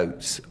exact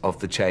notes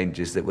of the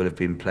changes that would have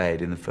been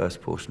played in the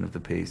first portion of the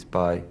piece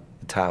by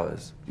the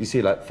towers. You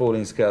see, like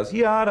falling scales,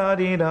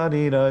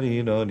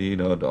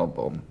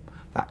 ya-da-dee-da-dee-da-dee-da-dee-da-da-bom.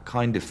 That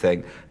kind of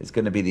thing is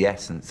going to be the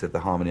essence of the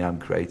harmony I'm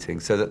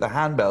creating, so that the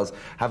handbells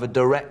have a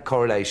direct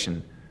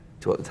correlation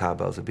to what the tower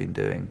bells have been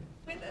doing.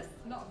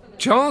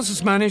 Charles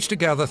has managed to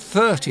gather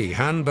 30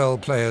 handbell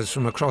players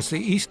from across the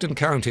eastern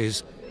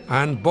counties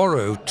and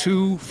borrow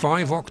 2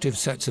 5-octave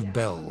sets of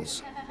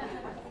bells.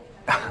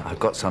 I've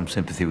got some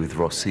sympathy with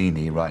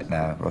Rossini right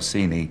now.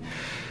 Rossini,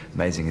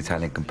 amazing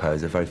Italian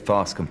composer, very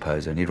fast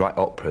composer, and he'd write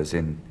operas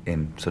in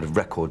sort of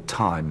record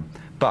time,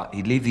 but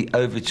he'd leave the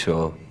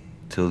overture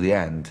till the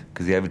end,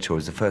 because the overture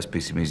is the first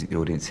piece of music the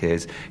audience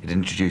hears. It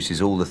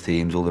introduces all the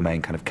themes, all the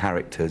main kind of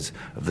characters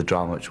of the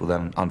drama, which will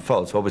then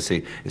unfold. So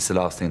obviously, it's the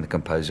last thing the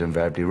composer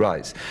invariably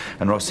writes.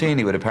 And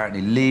Rossini would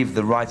apparently leave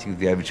the writing of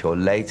the overture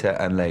later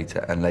and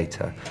later and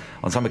later,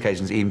 on some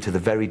occasions even to the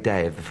very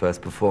day of the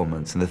first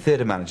performance. And the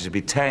theatre managers would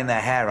be tearing their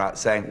hair out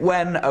saying,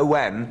 when, oh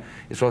when,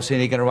 is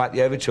Rossini going to write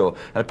the overture?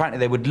 And apparently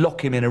they would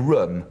lock him in a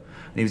room.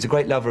 And he was a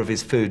great lover of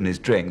his food and his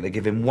drink. They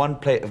give him 1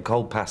 plate of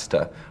cold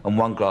pasta and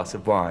 1 glass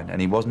of wine, and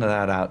he wasn't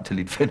allowed out till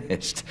he'd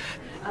finished.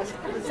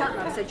 The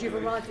sat-nav said you've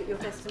arrived at your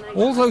destination.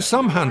 Although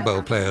some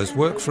handbell players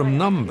work from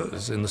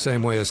numbers in the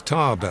same way as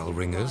tower bell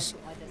ringers,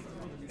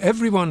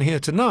 everyone here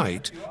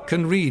tonight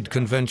can read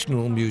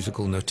conventional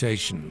musical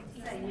notation.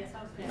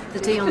 The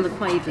D on the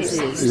quavers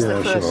is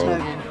the first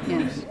note.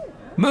 Yes.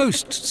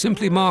 Most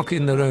simply mark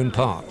in their own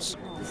parts.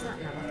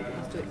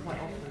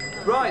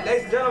 Right,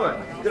 ladies and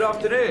gentlemen, good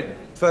afternoon.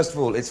 First of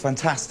all, it's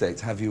fantastic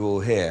to have you all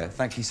here.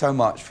 Thank you so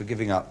much for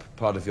giving up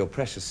part of your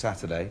precious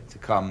Saturday to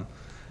come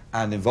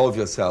and involve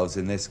yourselves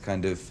in this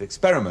kind of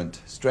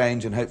experiment,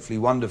 strange and hopefully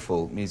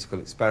wonderful musical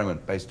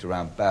experiment based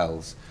around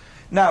bells.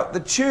 Now, the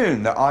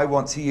tune that I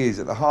want to use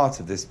at the heart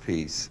of this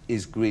piece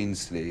is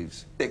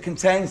Greensleeves. It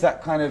contains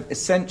that kind of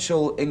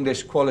essential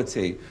English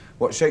quality,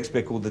 what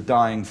Shakespeare called the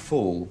dying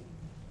fool.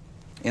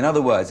 In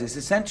other words, it's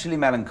essentially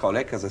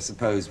melancholic, as I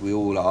suppose we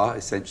all are,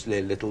 essentially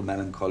a little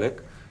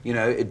melancholic. You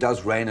know, it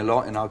does rain a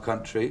lot in our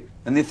country.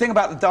 And the thing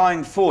about the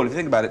dying fool, if you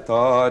think about it,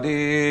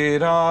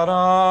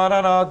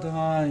 da-dee-da-da-da-da,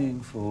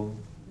 dying fool,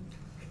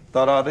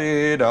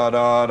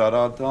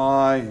 da-da-dee-da-da-da-da,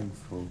 dying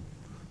fool.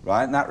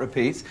 Right, and that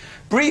repeats.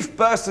 Brief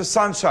burst of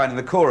sunshine in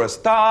the chorus,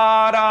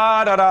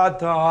 da-da-da-da,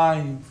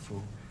 dying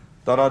fool,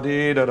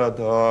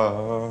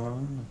 da-da-dee-da-da-da.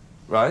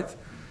 Right?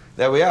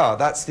 There we are.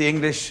 That's the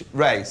English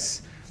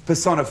race,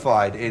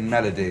 personified in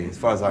melody, as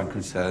far as I'm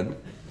concerned.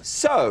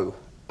 So,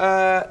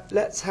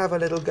 let's have a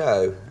little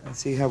go and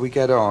see how we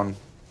get on.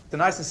 So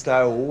nice and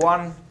slow.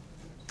 1,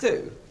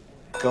 2.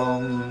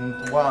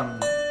 Gong.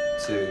 1,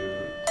 2,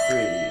 3.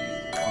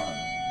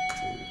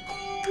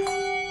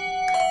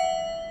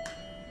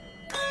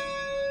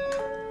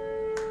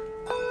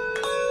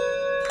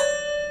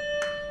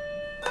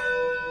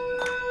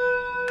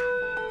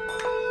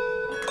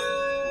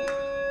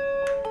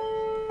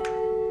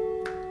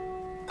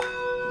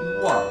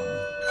 1.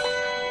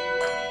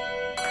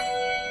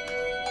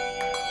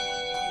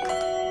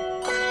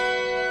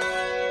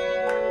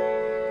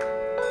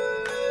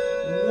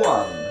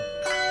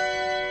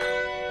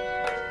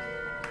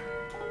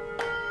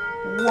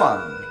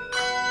 1.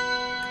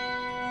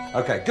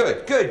 Okay,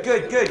 good.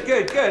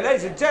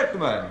 Ladies and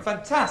gentlemen,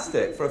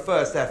 fantastic for a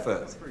first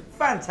effort.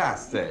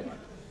 Fantastic.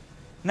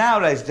 Now,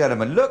 ladies and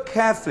gentlemen, look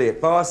carefully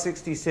at bar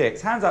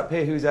 66. Hands up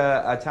here who's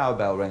a tower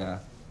bell ringer.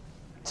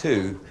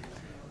 2.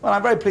 Well,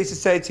 I'm very pleased to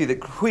say to you that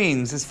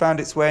Queen's has found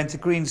its way into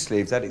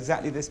Greensleeves at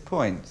exactly this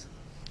point.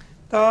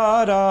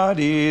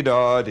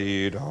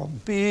 Da-da-dee-da-dee-da,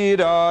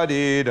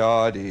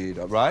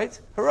 be-da-dee-da-dee-da, right?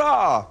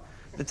 Hurrah!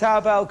 The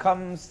tower bell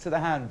comes to the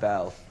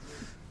handbell.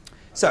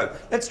 So,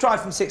 let's try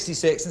from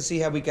 66 and see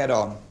how we get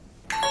on.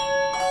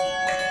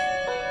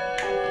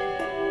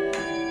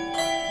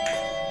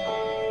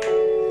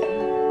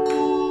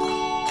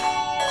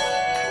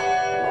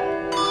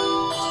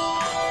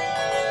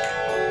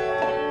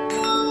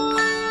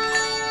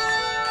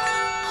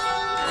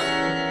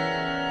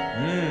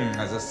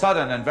 There's a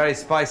sudden and very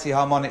spicy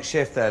harmonic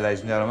shift there,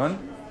 ladies and gentlemen.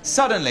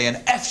 Suddenly, an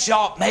F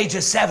sharp major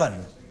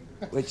 7,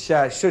 which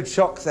should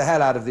shock the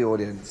hell out of the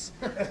audience.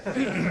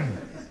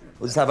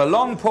 We'll just have a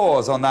long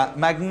pause on that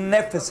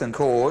magnificent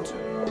chord.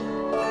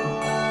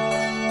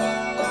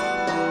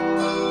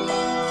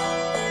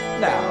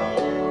 Now.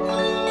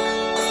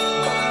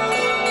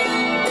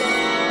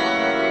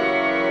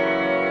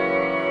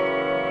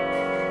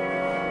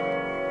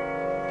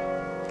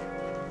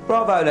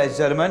 Bravo, ladies and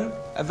gentlemen.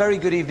 A very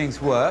good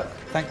evening's work.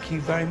 Thank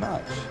you very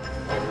much.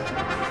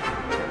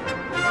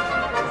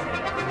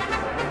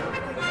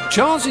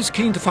 Charles is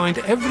keen to find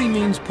every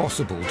means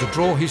possible to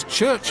draw his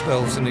church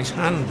bells and his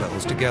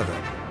handbells together.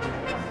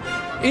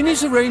 In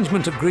his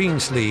arrangement of green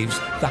sleeves,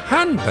 the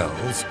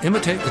handbells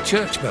imitate the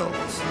church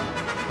bells.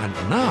 And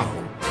now,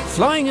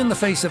 flying in the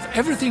face of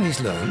everything he's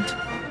learned,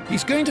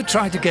 he's going to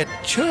try to get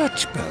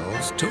church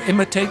bells to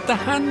imitate the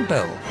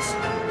handbells.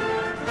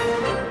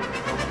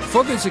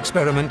 For this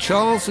experiment,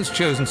 Charles has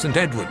chosen St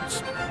Edward's.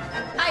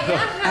 Hiya,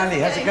 Ali,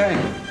 how's it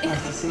going?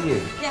 Nice to see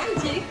you. Yeah,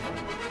 and you?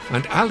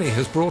 And Ali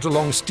has brought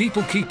along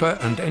steeplekeeper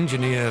and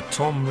engineer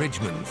Tom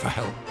Ridgman for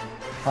help.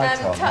 Hi,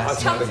 Tom.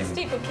 Tom's the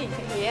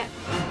steeplekeeper here.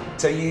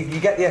 So you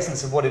get the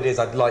essence of what it is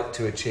I'd like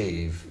to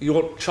achieve. You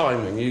want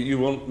chiming, you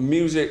want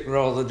music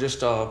rather than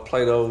just our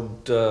plain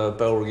old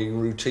bell ringing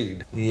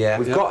routine. Yeah.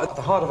 We've got at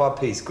the heart of our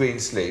piece green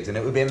sleeves, and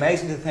it would be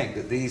amazing to think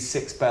that these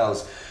 6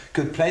 bells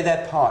could play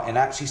their part in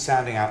actually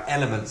sounding out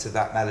elements of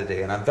that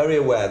melody. And I'm very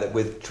aware that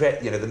with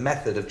the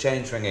method of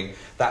change ringing,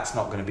 that's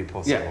not going to be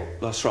possible. Yeah,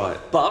 that's right.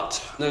 But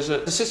there's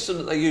a system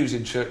that they use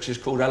in churches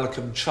called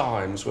elegant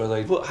chimes, where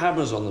they put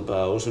hammers on the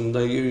bells and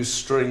they use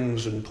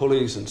strings and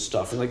pulleys and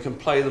stuff, and they can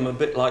play them a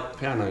bit like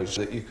pianos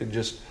that you can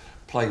just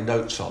play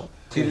notes on.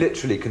 So you're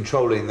literally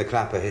controlling the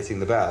clapper hitting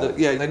the bell?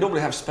 Yeah, they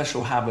normally have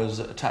special hammers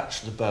that attach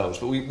to the bells,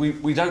 but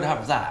we don't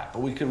have that,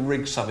 but we can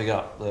rig something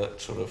up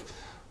that sort of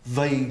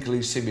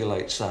vaguely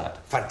simulates that.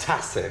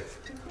 Fantastic.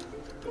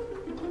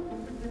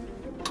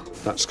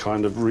 That's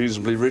kind of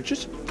reasonably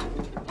rigid.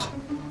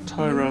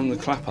 Tie around the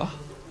clapper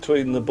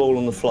between the ball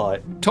and the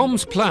flight.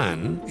 Tom's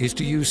plan is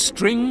to use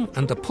string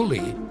and a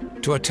pulley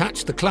to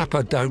attach the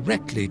clapper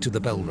directly to the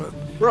bell rope.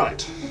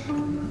 Right.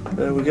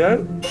 There we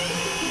go.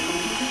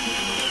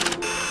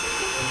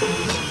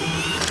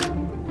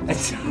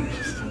 It's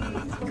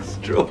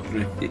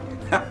extraordinary.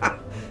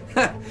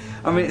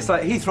 I mean, it's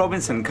like Heath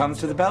Robinson comes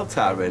to the bell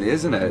tower, really,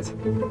 isn't it?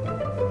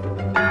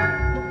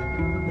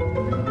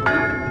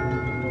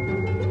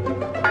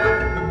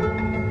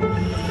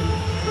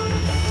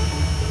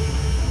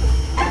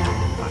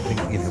 I think,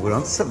 we're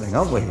on something,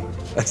 aren't we?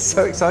 It's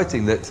so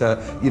exciting that,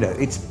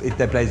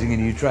 they're blazing a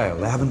new trail.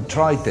 They haven't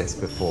tried this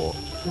before.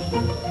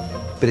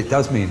 But it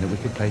does mean that we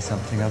could play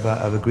something of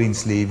a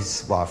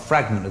Greensleeves, well, a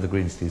fragment of the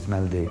Greensleeves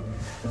melody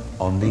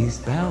on these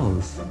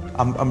bells.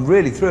 I'm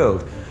really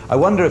thrilled. I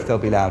wonder if they'll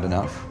be loud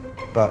enough,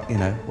 but,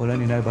 we'll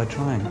only know by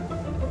trying.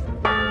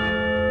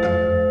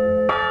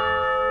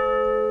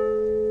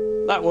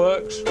 That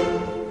works.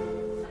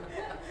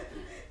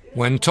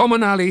 When Tom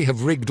and Ali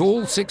have rigged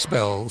all 6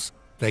 bells,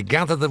 they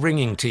gather the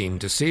ringing team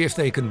to see if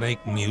they can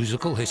make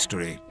musical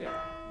history.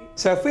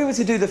 So if we were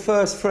to do the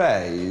first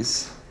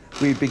phrase,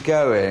 we'd be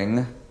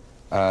going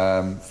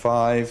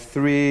 5,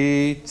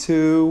 3,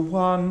 2,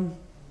 1.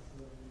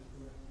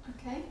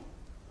 Okay.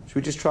 Should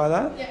we just try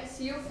that? Yes,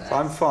 you're first. So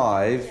I'm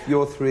 5,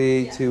 you're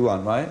 3, 2,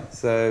 1, right?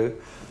 So.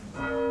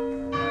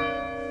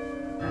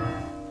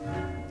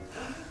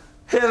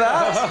 Hear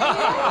that?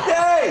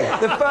 Yay!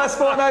 The first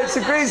 4 notes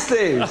of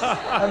Greensleeves.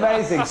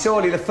 Amazing.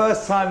 Surely the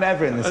first time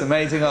ever in this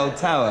amazing old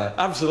tower.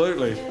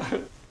 Absolutely.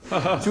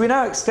 Should we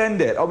now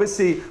extend it?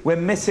 Obviously, we're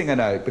missing a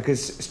note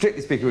because,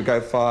 strictly speaking, we go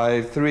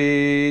 5,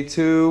 3,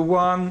 2,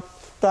 1.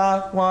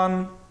 That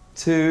 1,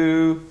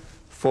 2,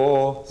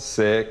 4,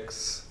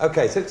 6.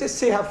 Okay, so just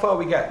see how far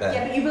we get there.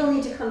 Yeah, but you will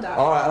need to come down.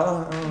 All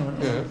right.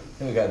 Yeah.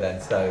 Here we go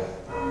then. So.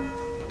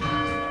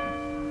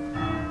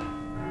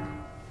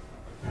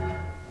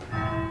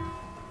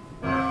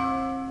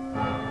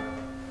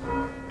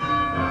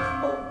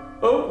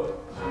 Oh.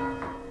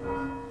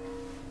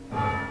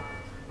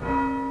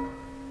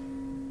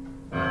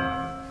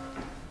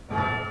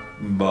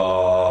 Ba.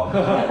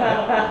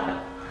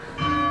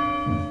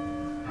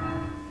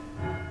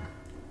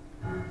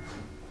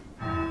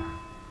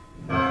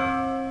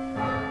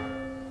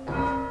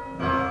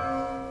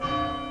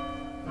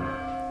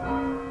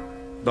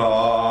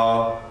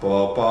 Da,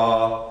 ba, ba.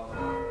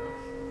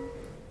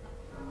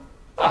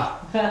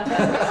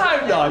 How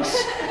nice.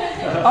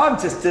 I'm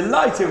just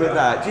delighted with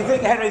that. Do you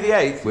think Henry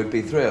VIII would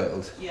be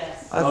thrilled?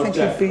 Yes. I think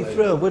he'd be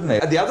thrilled, wouldn't he?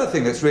 And the other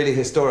thing that's really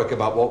historic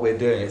about what we're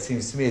doing, it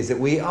seems to me, is that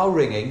we are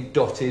ringing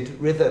dotted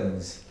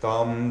rhythms.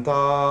 Dum,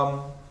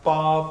 dum,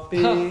 ba,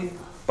 bi,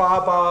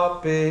 ba, ba,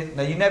 bi.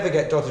 Now, you never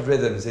get dotted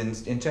rhythms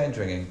in change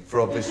ringing,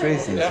 for obvious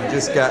reasons. You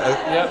just get,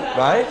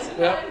 right?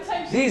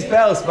 Yep. These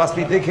bells must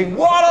be thinking,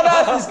 what on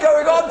earth is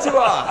going on to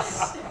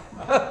us?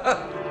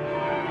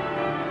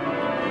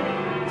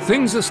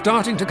 Things are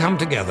starting to come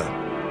together.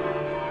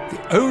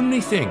 The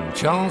only thing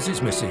Charles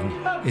is missing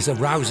is a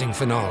rousing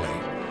finale,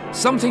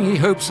 something he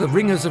hopes the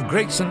ringers of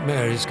Great St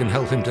Mary's can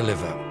help him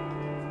deliver.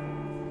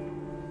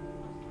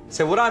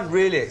 So what I'm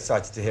really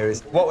excited to hear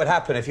is what would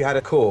happen if you had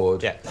a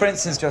chord. Yeah. For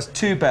instance, just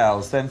 2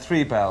 bells, then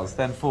 3 bells,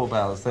 then 4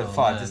 bells, then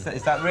 5.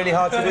 Is that really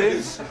hard to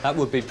do? That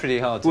would be pretty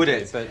hard to would do.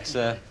 It?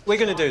 But we're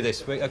going to do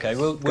this. OK,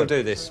 we'll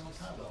do this.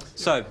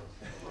 So,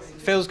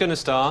 Phil's going to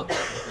start,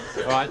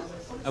 all right?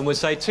 And we'll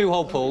say 2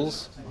 whole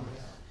pulls,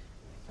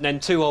 then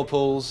 2 whole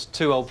pulls,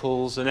 2 whole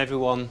pulls, and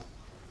everyone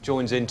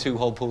joins in 2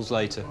 whole pulls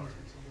later.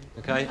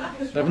 OK?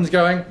 Evan's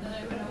going.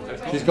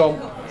 She's gone.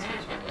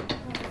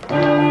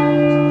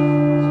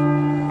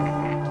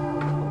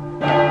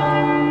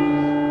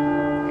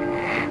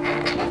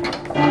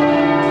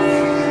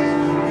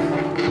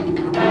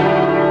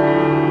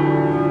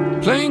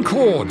 Playing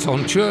chords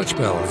on church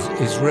bells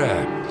is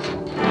rare.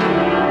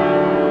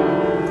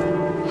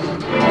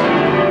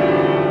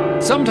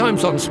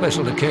 Sometimes on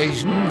special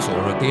occasions or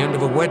at the end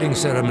of a wedding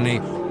ceremony,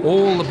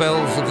 all the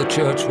bells of the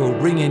church will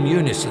ring in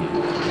unison.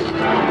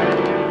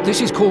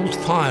 This is called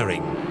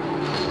firing,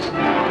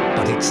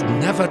 but it's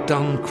never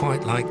done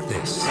quite like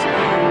this.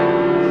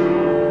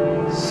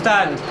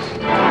 Stand.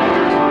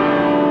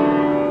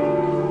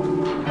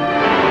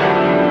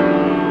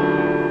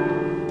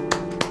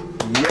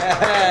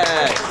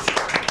 Yes!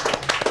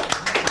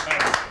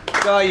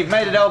 Oh, you've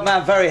made an old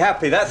man very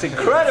happy. That's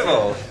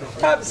incredible.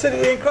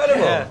 Absolutely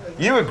incredible. Yeah.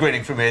 You were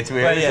grinning from ear to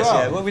ear as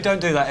well. Yeah. Well, we don't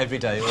do that every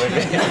day or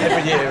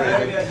every year.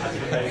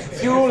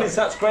 Really. You're all in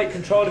such great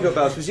control of your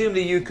bells.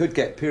 Presumably you could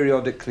get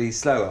periodically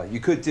slower. You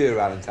could do a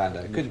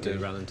rallentando, couldn't you?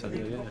 Do a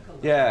rallentando, yeah.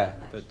 Yeah.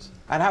 But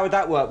and how would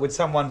that work? Would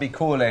someone be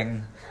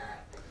calling?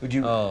 Would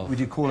you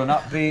call an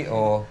upbeat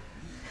or?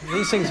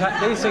 These things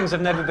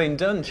have never been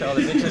done,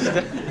 Charlie.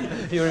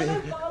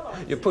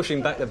 You're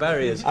pushing back the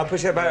barriers. I'm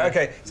pushing back.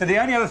 OK, so the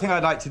only other thing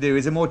I'd like to do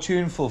is a more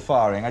tuneful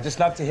firing. I'd just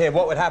love to hear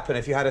what would happen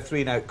if you had a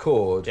 3-note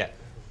chord. Yeah,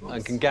 I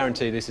can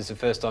guarantee this is the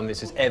first time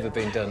this has ever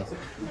been done.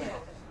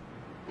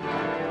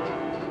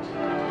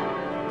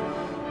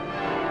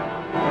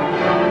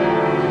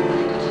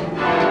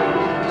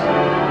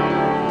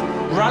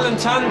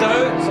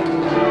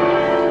 Rallentando.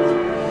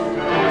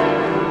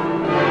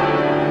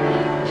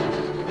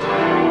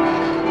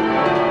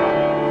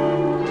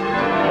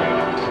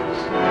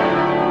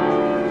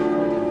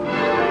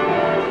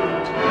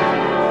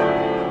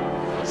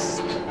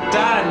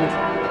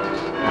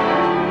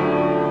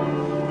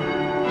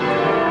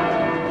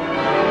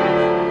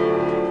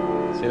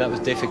 That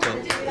was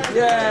difficult.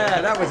 Yeah,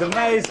 that was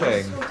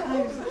amazing.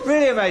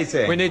 Really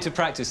amazing. We need to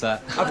practice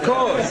that. Of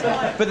course.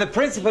 But the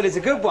principle is a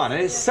good one,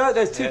 and it's so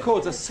those 2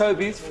 chords are so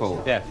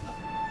beautiful. Yeah.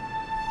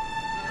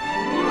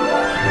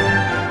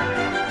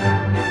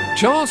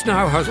 Charles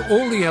now has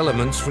all the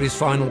elements for his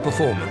final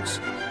performance,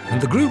 and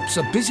the groups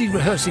are busy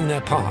rehearsing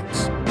their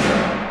parts.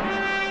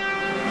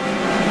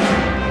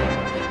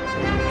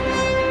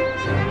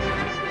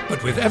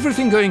 But with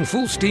everything going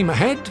full steam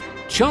ahead,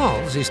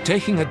 Charles is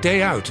taking a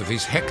day out of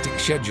his hectic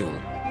schedule.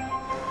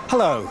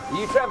 Hello. Are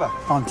you Trevor?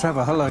 I'm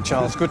Trevor. Hello,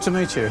 Charles. Good to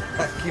meet you.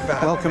 Thank you for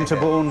having Welcome me. to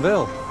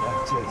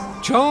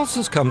Bourneville. Charles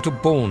has come to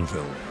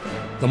Bourneville,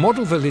 the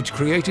model village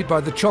created by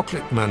the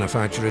chocolate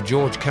manufacturer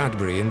George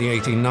Cadbury in the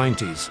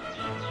 1890s.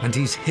 And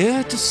he's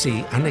here to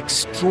see an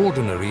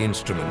extraordinary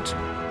instrument,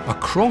 a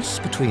cross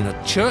between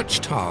a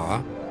church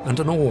tower and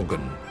an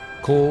organ,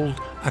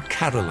 called a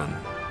carillon.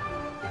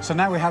 So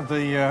now we have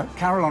the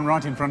carillon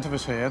right in front of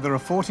us here. There are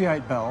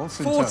 48 bells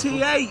in total.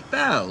 48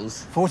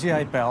 bells?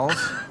 48 bells.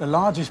 The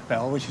largest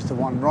bell, which is the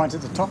one right at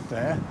the top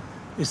there,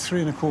 is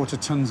 3¼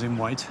 tons in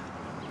weight.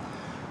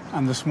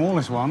 And the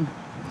smallest one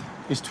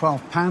is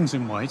 12 pounds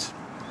in weight.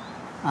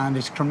 And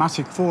it's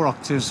chromatic 4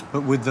 octaves,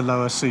 but with the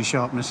lower C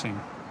sharp missing.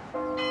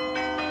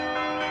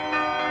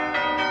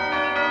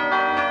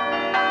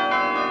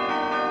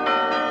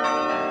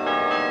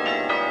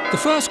 The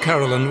first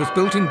carillon was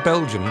built in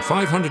Belgium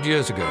 500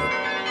 years ago.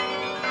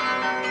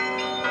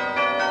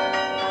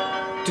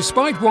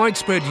 Despite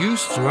widespread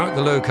use throughout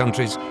the Low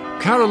Countries,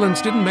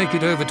 carillons didn't make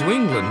it over to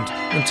England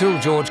until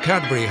George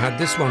Cadbury had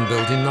this one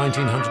built in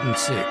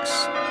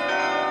 1906.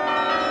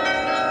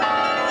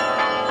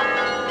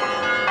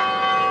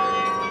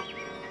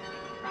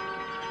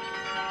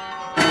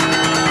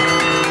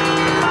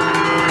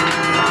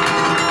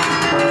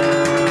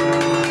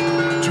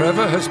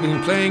 Trevor has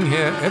been playing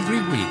here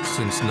every week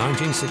since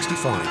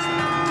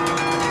 1965.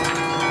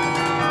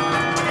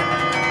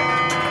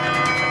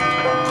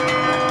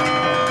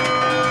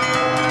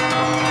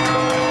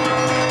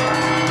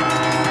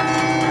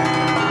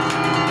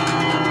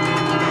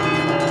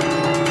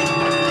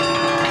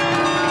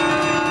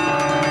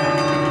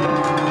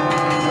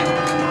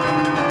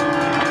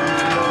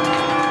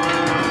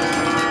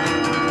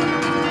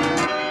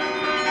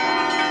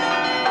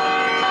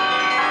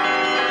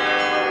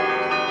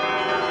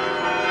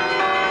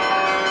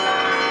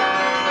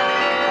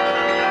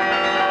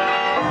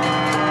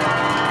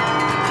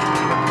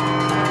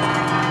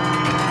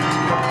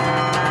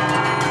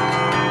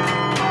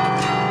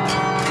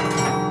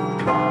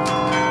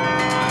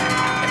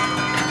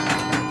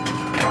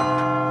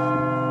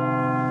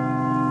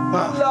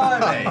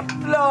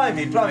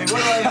 blimey,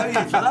 what do I owe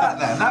you for that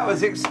then? That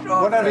was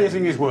extraordinary. Whatever you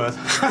think is worth.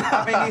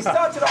 I mean, you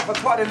started off with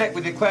quite a lick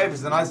with your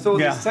quavers, and I saw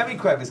these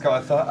semi-quavers go.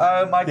 I thought,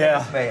 oh my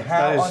goodness me,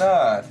 how on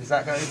earth is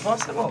that going to be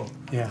possible?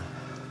 Yeah.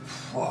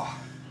 Whoa.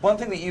 One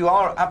thing that you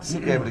are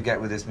absolutely able to get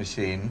with this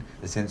machine,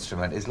 this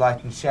instrument, is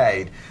light and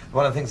shade.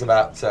 One of the things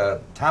about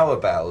tower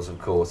bells, of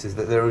course, is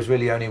that there is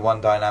really only one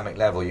dynamic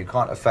level. You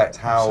can't affect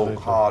how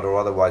hard or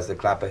otherwise the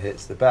clapper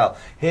hits the bell.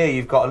 Here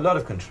you've got a lot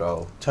of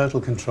control. Total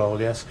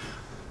control, yes.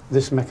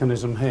 This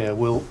mechanism here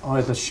will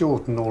either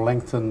shorten or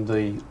lengthen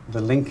the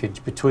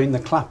linkage between the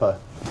clapper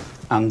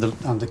and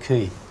the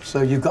key.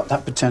 So you've got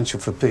that potential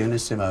for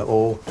pianissimo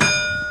or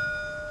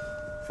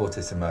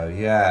fortissimo,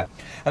 yeah.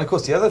 And of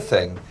course the other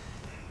thing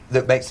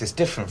that makes this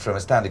different from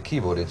a standard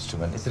keyboard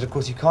instrument is that, of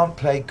course, you can't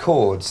play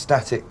chords,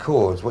 static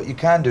chords. What you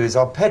can do is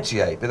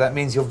arpeggiate, but that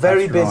means you're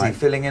very busy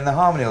filling in the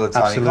harmony all the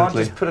time. Absolutely. You can't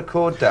just put a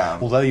chord down.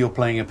 Although you're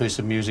playing a piece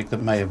of music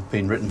that may have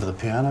been written for the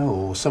piano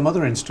or some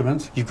other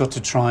instrument, you've got to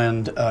try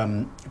and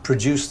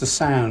produce the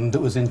sound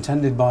that was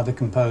intended by the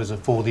composer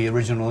for the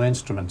original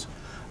instrument.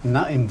 And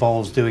that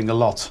involves doing a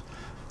lot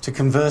to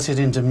convert it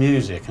into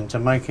music and to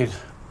make it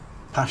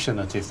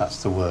passionate, if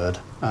that's the word.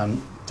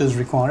 Does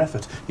require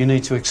effort. You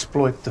need to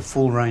exploit the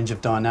full range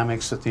of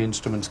dynamics that the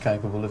instrument's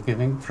capable of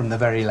giving, from the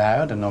very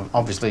loud, and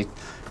obviously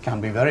can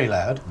be very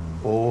loud,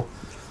 or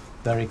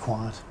very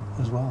quiet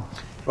as well.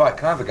 Right,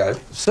 can I have a go?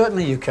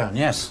 Certainly you can,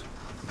 yes.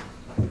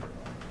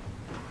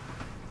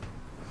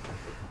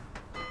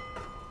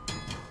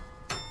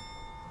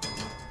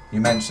 You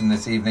mentioned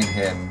this evening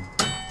hymn.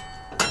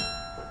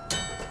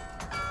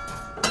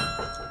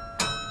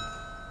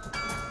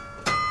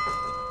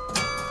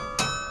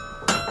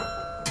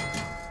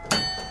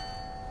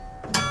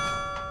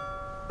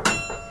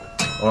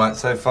 All right,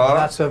 so far?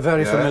 That's a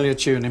very familiar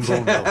tune in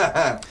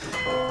vaudeville.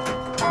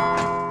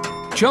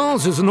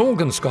 Charles is an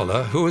organ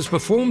scholar who has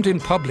performed in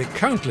public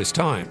countless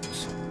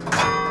times.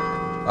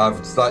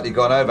 I've slightly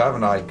gone over,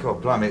 haven't I?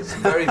 God, blimey, it's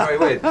very, very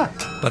weird.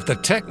 But the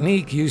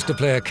technique used to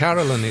play a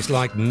carillon is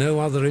like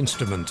no other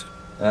instrument.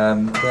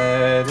 Something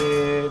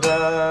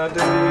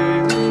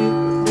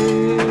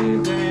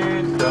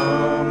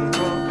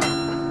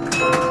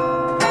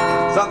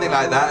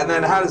like that, and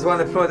then how does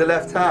one employ the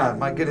left hand?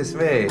 My goodness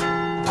me.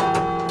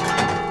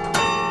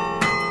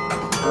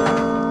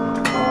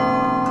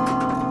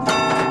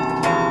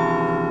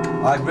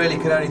 I really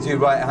can only do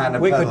right hand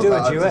and we pedal. could do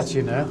a duet,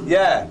 you know.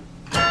 Yeah.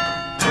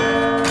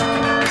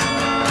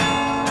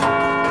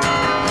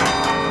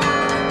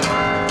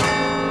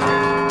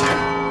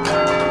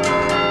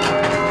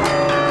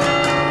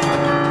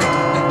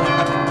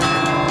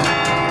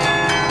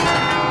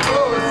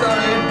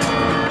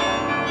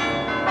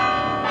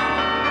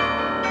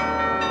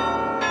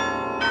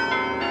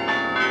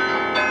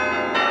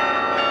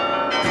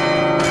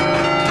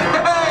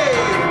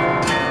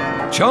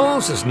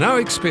 Charles has now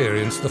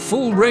experienced the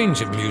full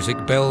range of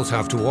music bells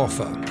have to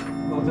offer.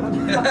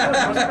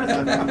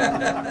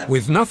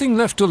 With nothing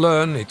left to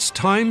learn, it's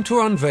time to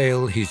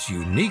unveil his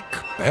unique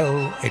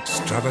bell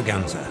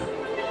extravaganza.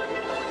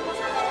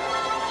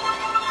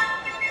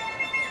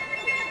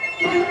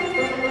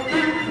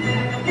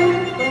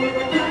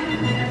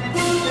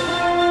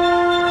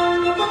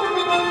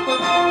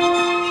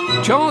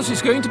 Charles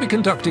is going to be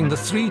conducting the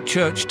 3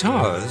 church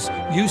towers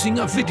using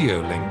a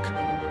video link.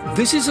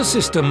 This is a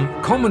system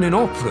common in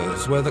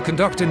operas where the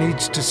conductor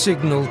needs to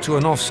signal to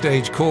an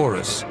offstage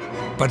chorus,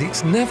 but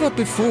it's never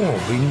before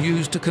been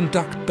used to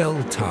conduct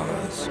bell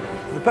towers.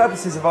 For the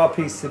purposes of our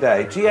piece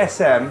today,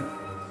 GSM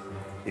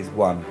is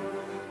 1.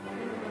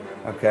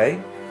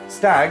 Okay?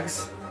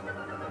 Stags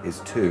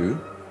is 2.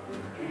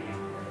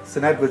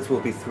 St Edward's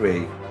will be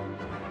 3.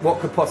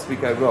 What could possibly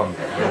go wrong?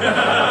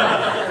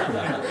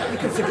 You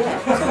can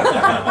forget.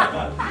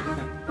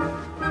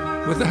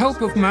 With the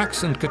help of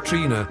Max and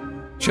Katrina,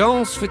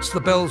 Charles fits the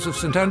bells of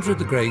St Andrew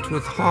the Great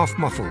with half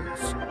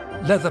muffles,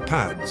 leather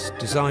pads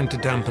designed to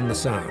dampen the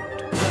sound.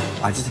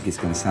 I just think it's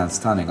going to sound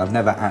stunning. I've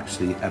never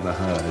actually ever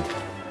heard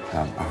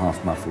a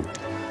half muffled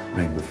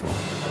ring before.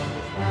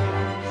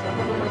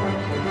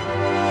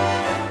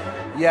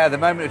 Yeah, the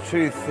moment of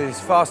truth is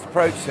fast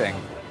approaching.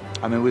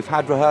 I mean, we've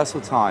had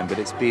rehearsal time, but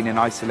it's been in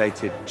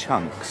isolated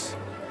chunks.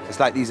 It's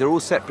like these are all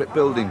separate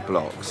building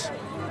blocks,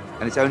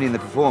 and it's only in the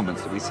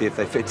performance that we see if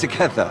they fit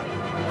together.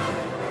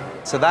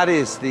 So that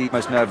is the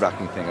most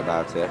nerve-wracking thing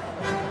about it.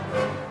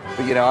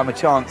 But, you know, I'm a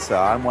chancer.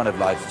 I'm one of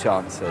life's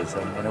chancers,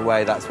 and in a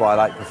way that's why I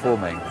like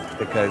performing,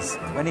 because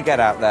when you get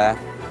out there,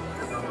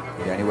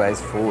 the only way is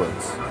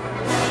forwards.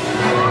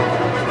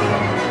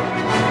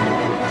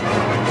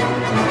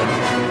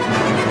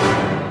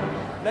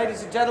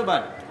 Ladies and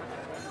gentlemen,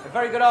 a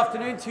very good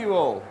afternoon to you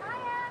all.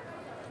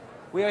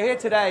 We are here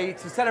today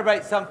to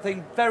celebrate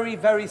something very,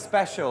 very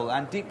special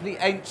and deeply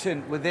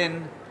ancient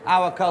within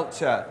our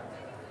culture,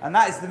 and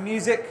that is the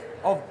music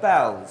of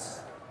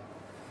bells.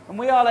 And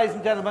we are, ladies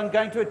and gentlemen,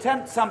 going to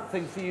attempt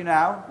something for you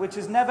now which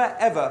has never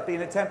ever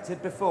been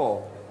attempted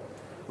before.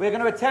 We're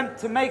going to attempt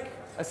to make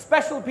a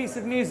special piece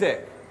of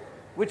music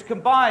which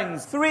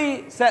combines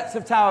 3 sets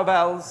of tower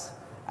bells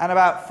and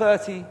about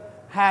 30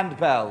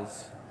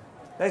 handbells.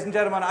 Ladies and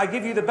gentlemen, I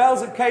give you the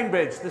bells of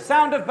Cambridge, the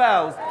sound of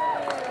bells.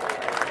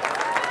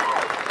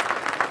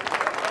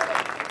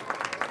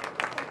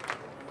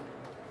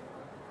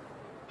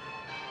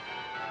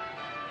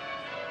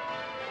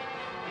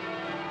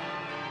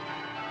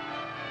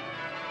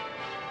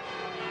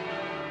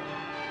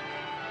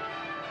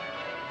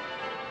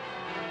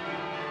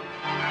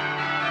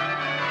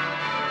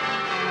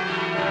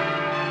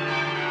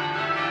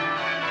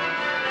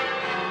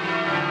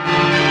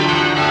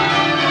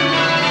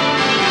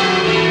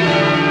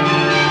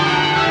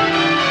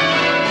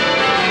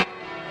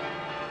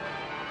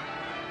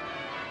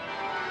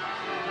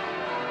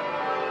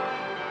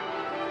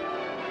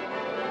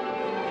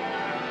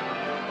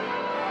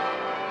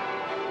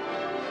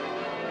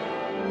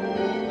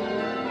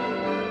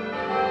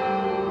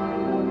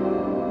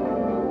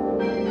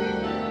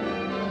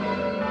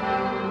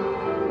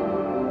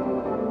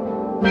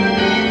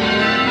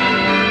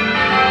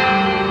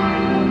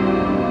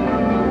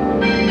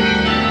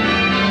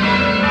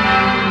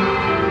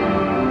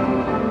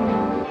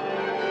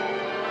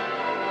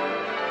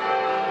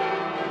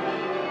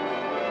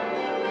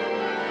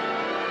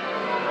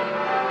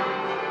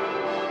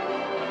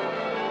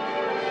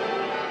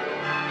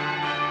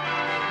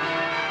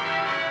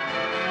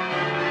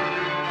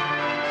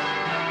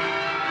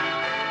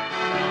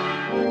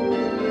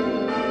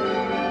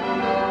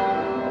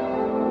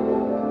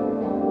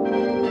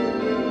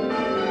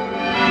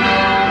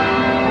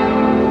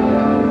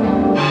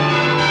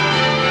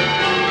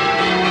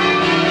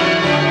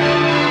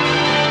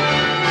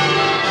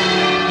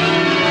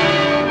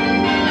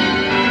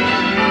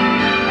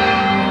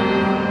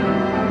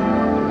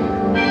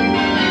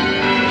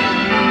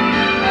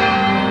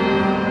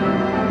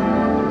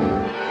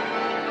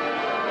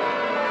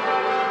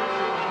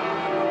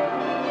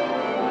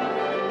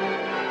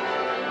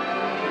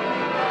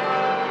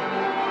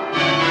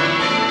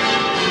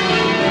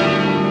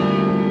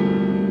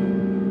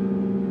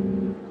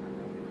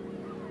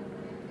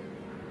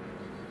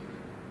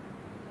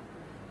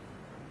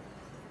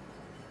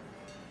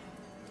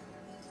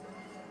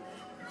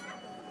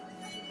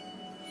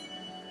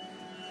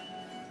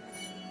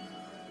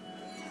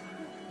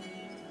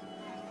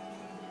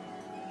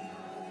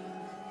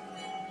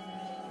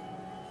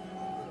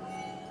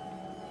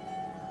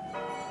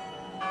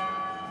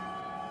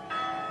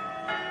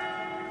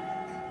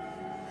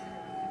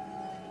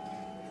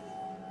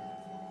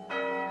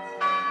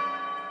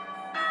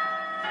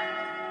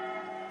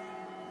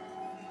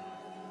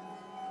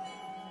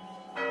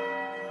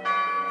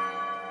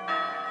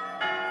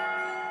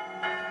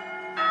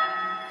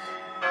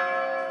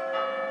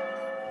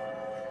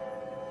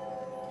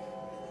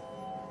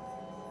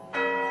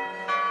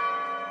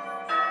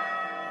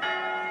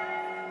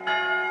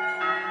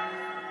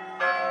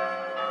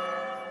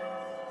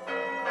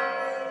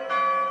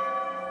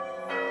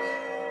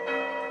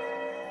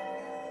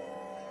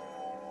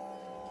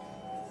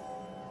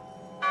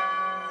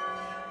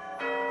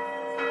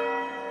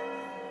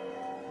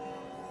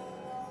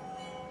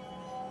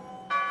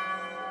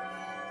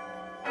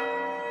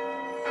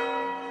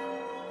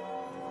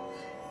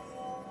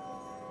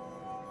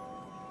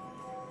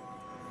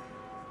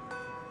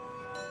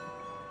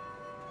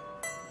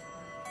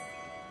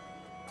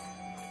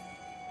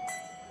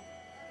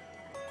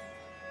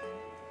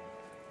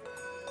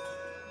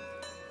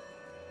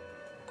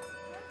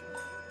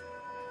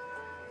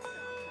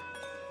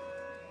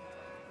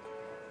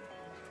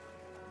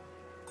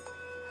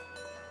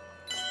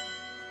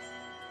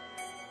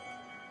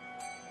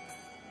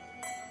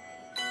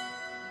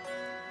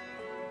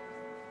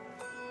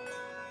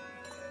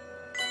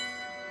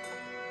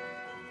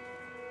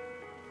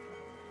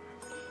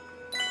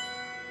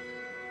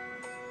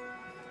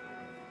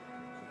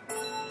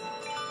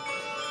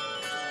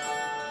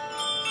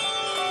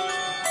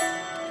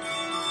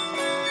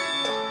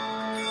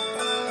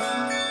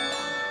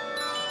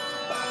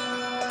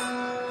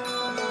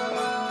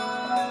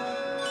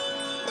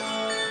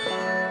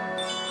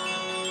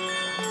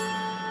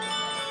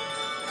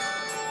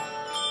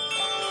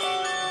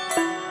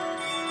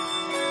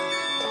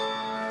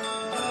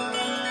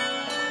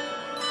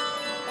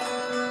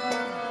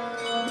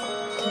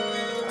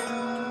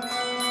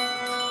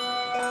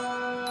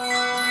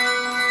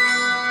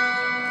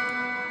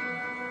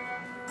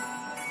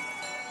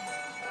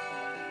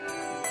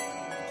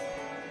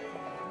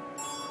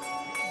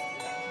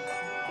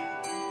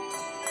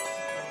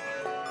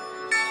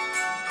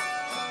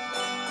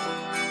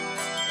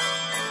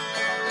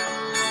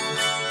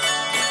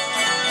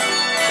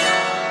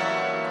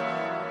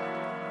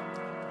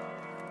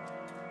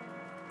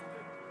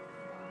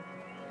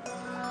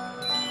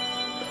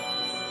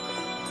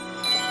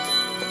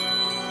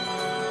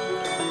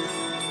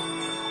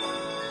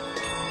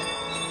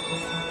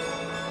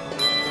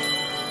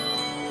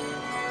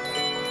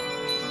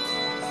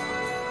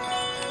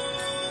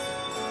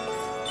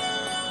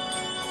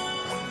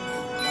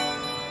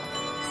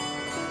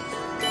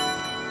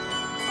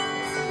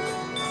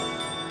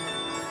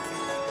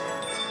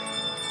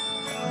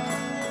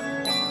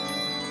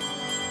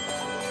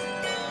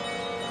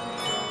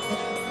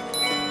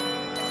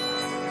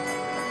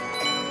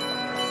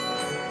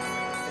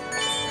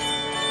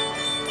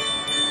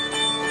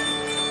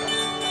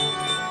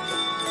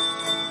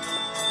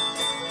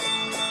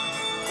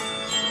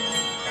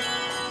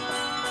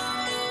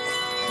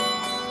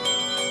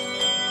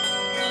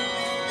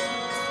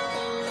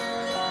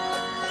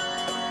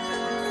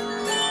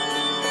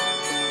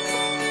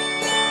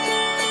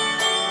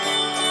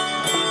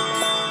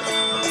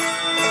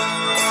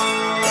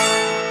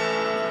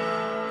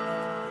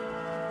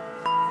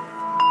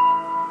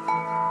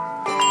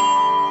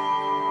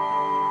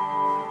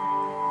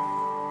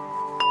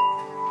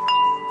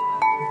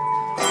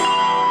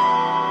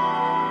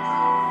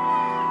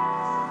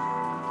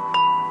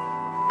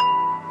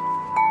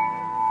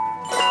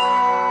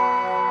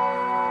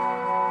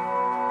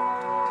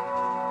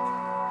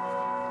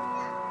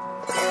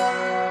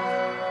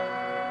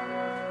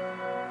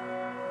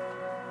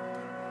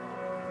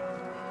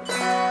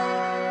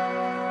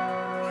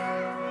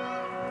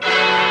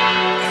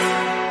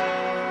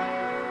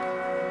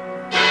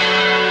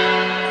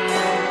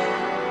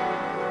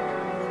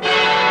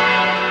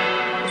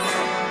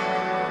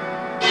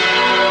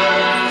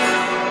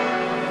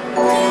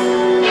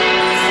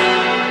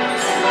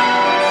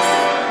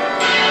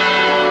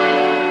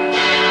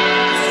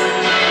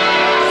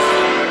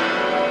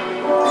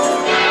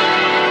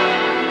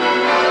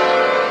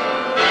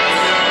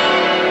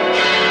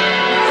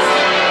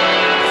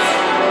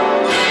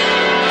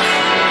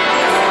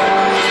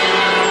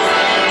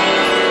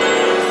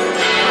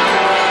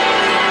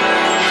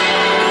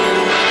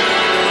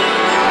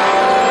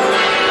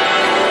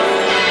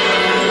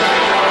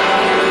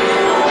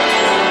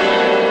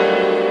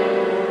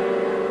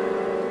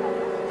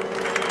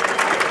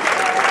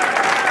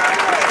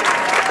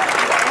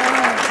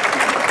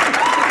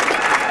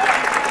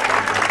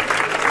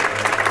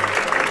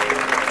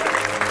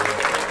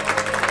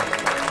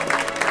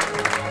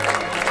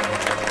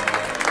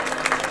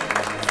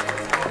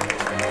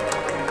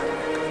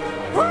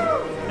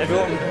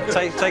 Everyone,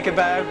 take a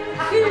bow.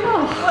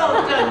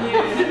 Well done, you.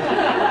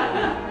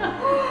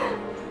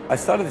 I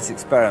started this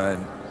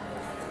experiment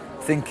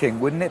thinking,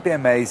 wouldn't it be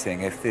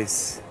amazing if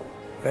this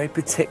very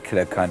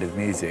particular kind of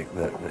music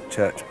that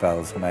church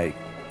bells make,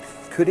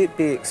 could it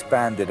be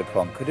expanded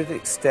upon? Could it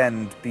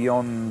extend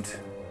beyond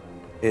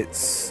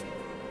its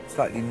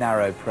slightly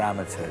narrow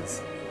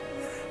parameters?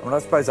 And what I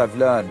suppose I've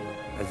learned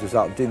as a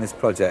result of doing this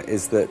project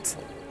is that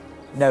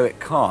no, it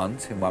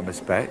can't in one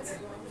respect.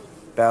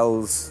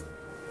 Bells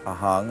are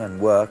hung and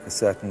work a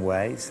certain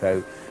way,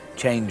 so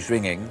change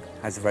ringing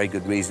has a very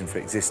good reason for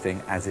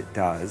existing as it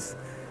does.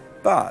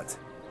 But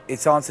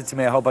it's answered to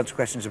me a whole bunch of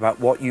questions about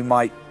what you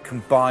might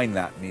combine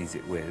that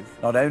music with.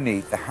 Not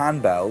only the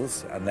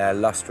handbells and their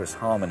lustrous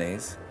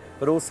harmonies,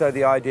 but also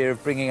the idea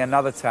of bringing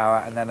another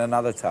tower and then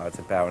another tower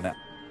to bear on it.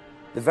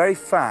 The very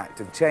fact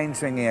of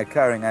change ringing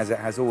occurring as it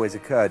has always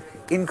occurred,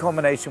 in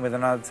combination with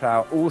another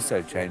tower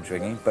also change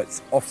ringing,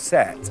 but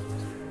offset,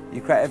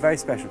 you create a very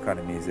special kind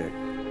of music.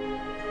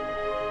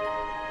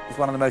 It's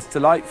one of the most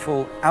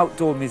delightful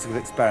outdoor musical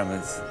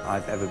experiments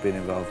I've ever been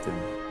involved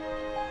in.